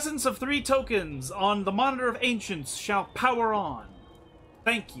 The presence of 3 tokens on the monitor of ancients shall power on.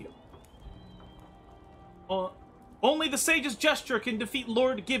 Thank you. Only the sage's gesture can defeat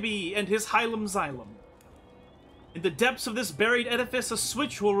Lord Gibby and his Hylium Xylem. In the depths of this buried edifice, a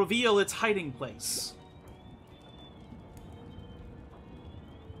switch will reveal its hiding place.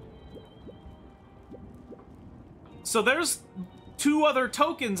 So there's 2 other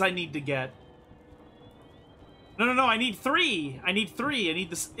tokens I need to get. No, I need 3. I need 3. I need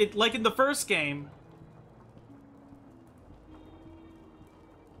this, like in the first game.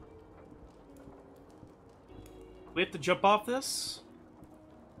 We have to jump off this?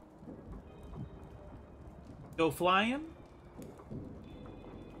 Go flying?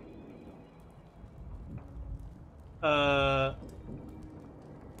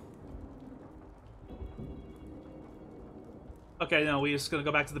 Okay, no, we're just gonna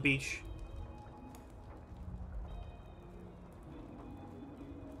go back to the beach.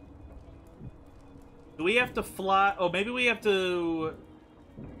 Do we have to fly? Oh, maybe we have to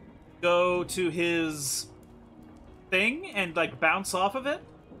go to his thing and, like, bounce off of it?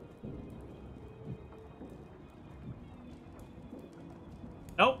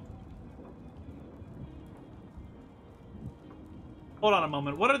 Nope. Hold on a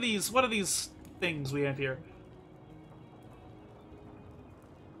moment. What are these things we have here?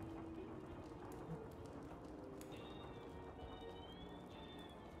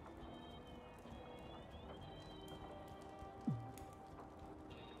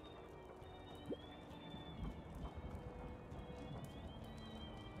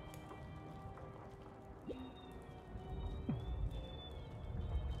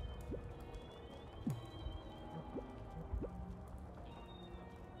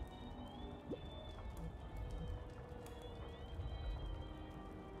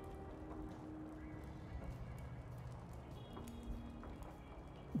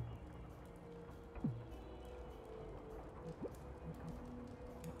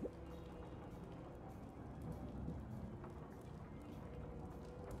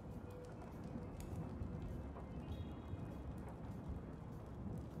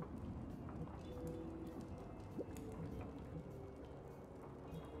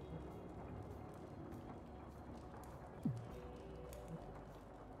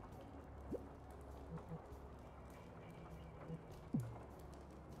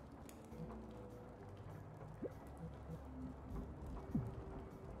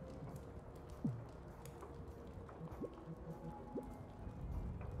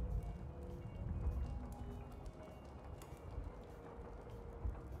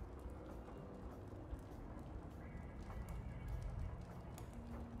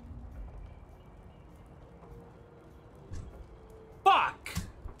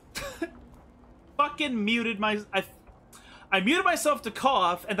 fucking muted I muted myself to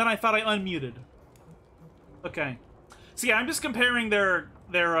cough, and then I thought I unmuted. Okay. So yeah, I'm just comparing their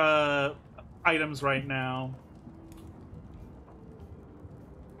items right now.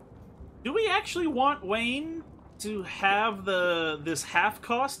 Do we actually want Wayne to have this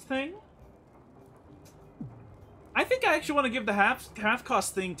half-cost thing? I think I actually want to give the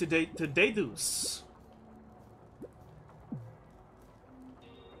half-cost thing to Dedus.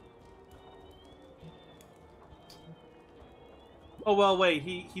 Oh, well, wait.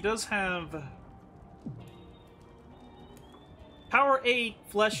 He does have... Power 8,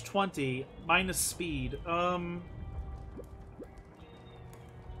 Flesh 20, minus speed. Go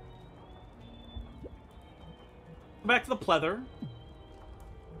back to the pleather.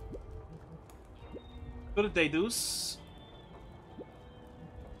 Go to Dedus.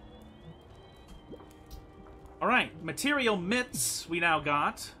 Alright, material mitts we now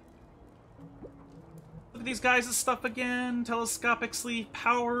got. Look at these guys' stuff again. Telescopic sleeve,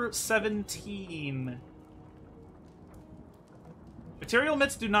 power 17. Material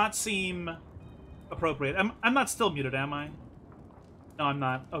mitts do not seem appropriate. I'm not still muted, am I? No, I'm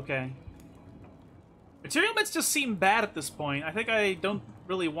not. Okay. Material mitts just seem bad at this point. I think I don't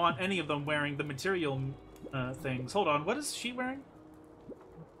really want any of them wearing the material things. Hold on, what is she wearing?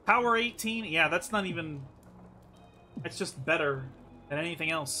 Power 18? Yeah, that's not even... It's just better than anything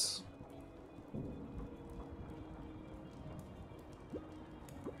else.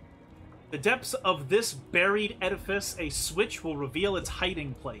 The depths of this buried edifice, a switch will reveal its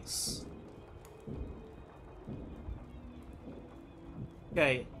hiding place.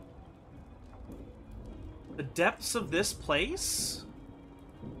 Okay. The depths of this place?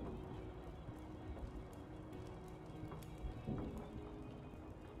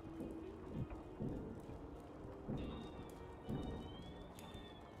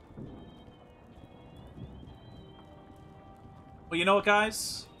 Well, you know what,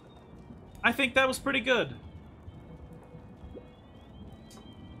 guys? I think that was pretty good.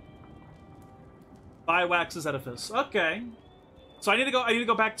 Biwax's edifice. Okay. So I need to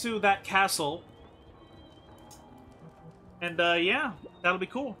go back to that castle. And yeah, that'll be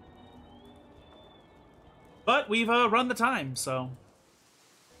cool. But we've run the time, so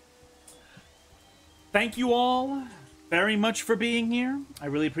thank you all very much for being here. I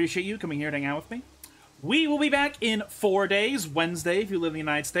really appreciate you coming here to hang out with me. We will be back in 4 days, Wednesday, if you live in the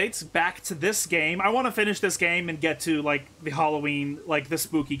United States, back to this game. I want to finish this game and get to, like, the Halloween, like, the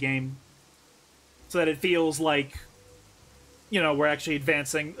spooky game. So that it feels like, you know, we're actually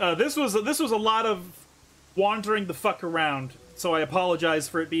advancing. This was a lot of wandering the fuck around, so I apologize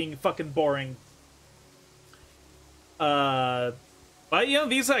for it being fucking boring. But, you know,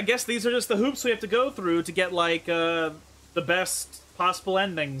 I guess these are just the hoops we have to go through to get, like, the best possible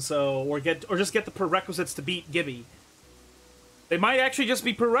ending, so or just get the prerequisites to beat Gibby. They might actually just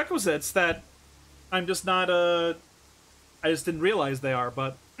be prerequisites that I'm just not I just didn't realize they are.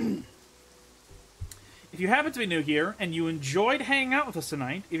 But if you happen to be new here and you enjoyed hanging out with us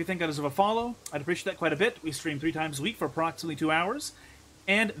tonight, if you think that is of a follow, I'd appreciate that quite a bit. We stream 3 times a week for approximately 2 hours,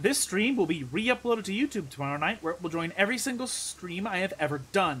 and this stream will be re-uploaded to YouTube tomorrow night, where it will join every single stream I have ever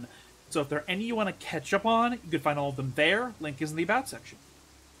done. So if there are any you want to catch up on, you can find all of them there. Link is in the About section.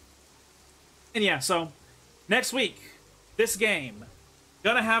 And yeah, so next week, this game,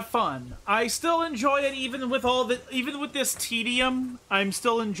 gonna have fun. I still enjoy it even with this tedium. I'm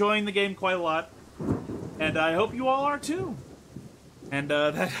still enjoying the game quite a lot, and I hope you all are too. And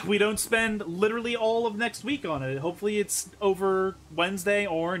that we don't spend literally all of next week on it. Hopefully, it's over Wednesday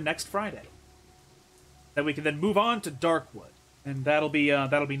or next Friday. That we can then move on to Darkwood. And that'll be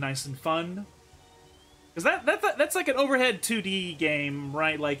nice and fun, because that's like an overhead 2D game,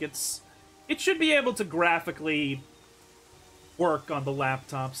 right? Like it should be able to graphically work on the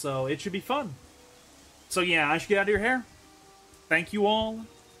laptop, so it should be fun. So yeah, I should get out of your hair. Thank you all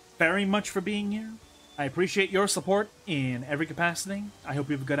very much for being here. I appreciate your support in every capacity. I hope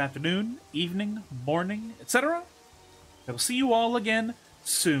you have a good afternoon, evening, morning, etc. I will see you all again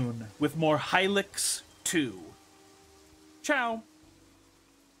soon with more Hylics 2. Ciao!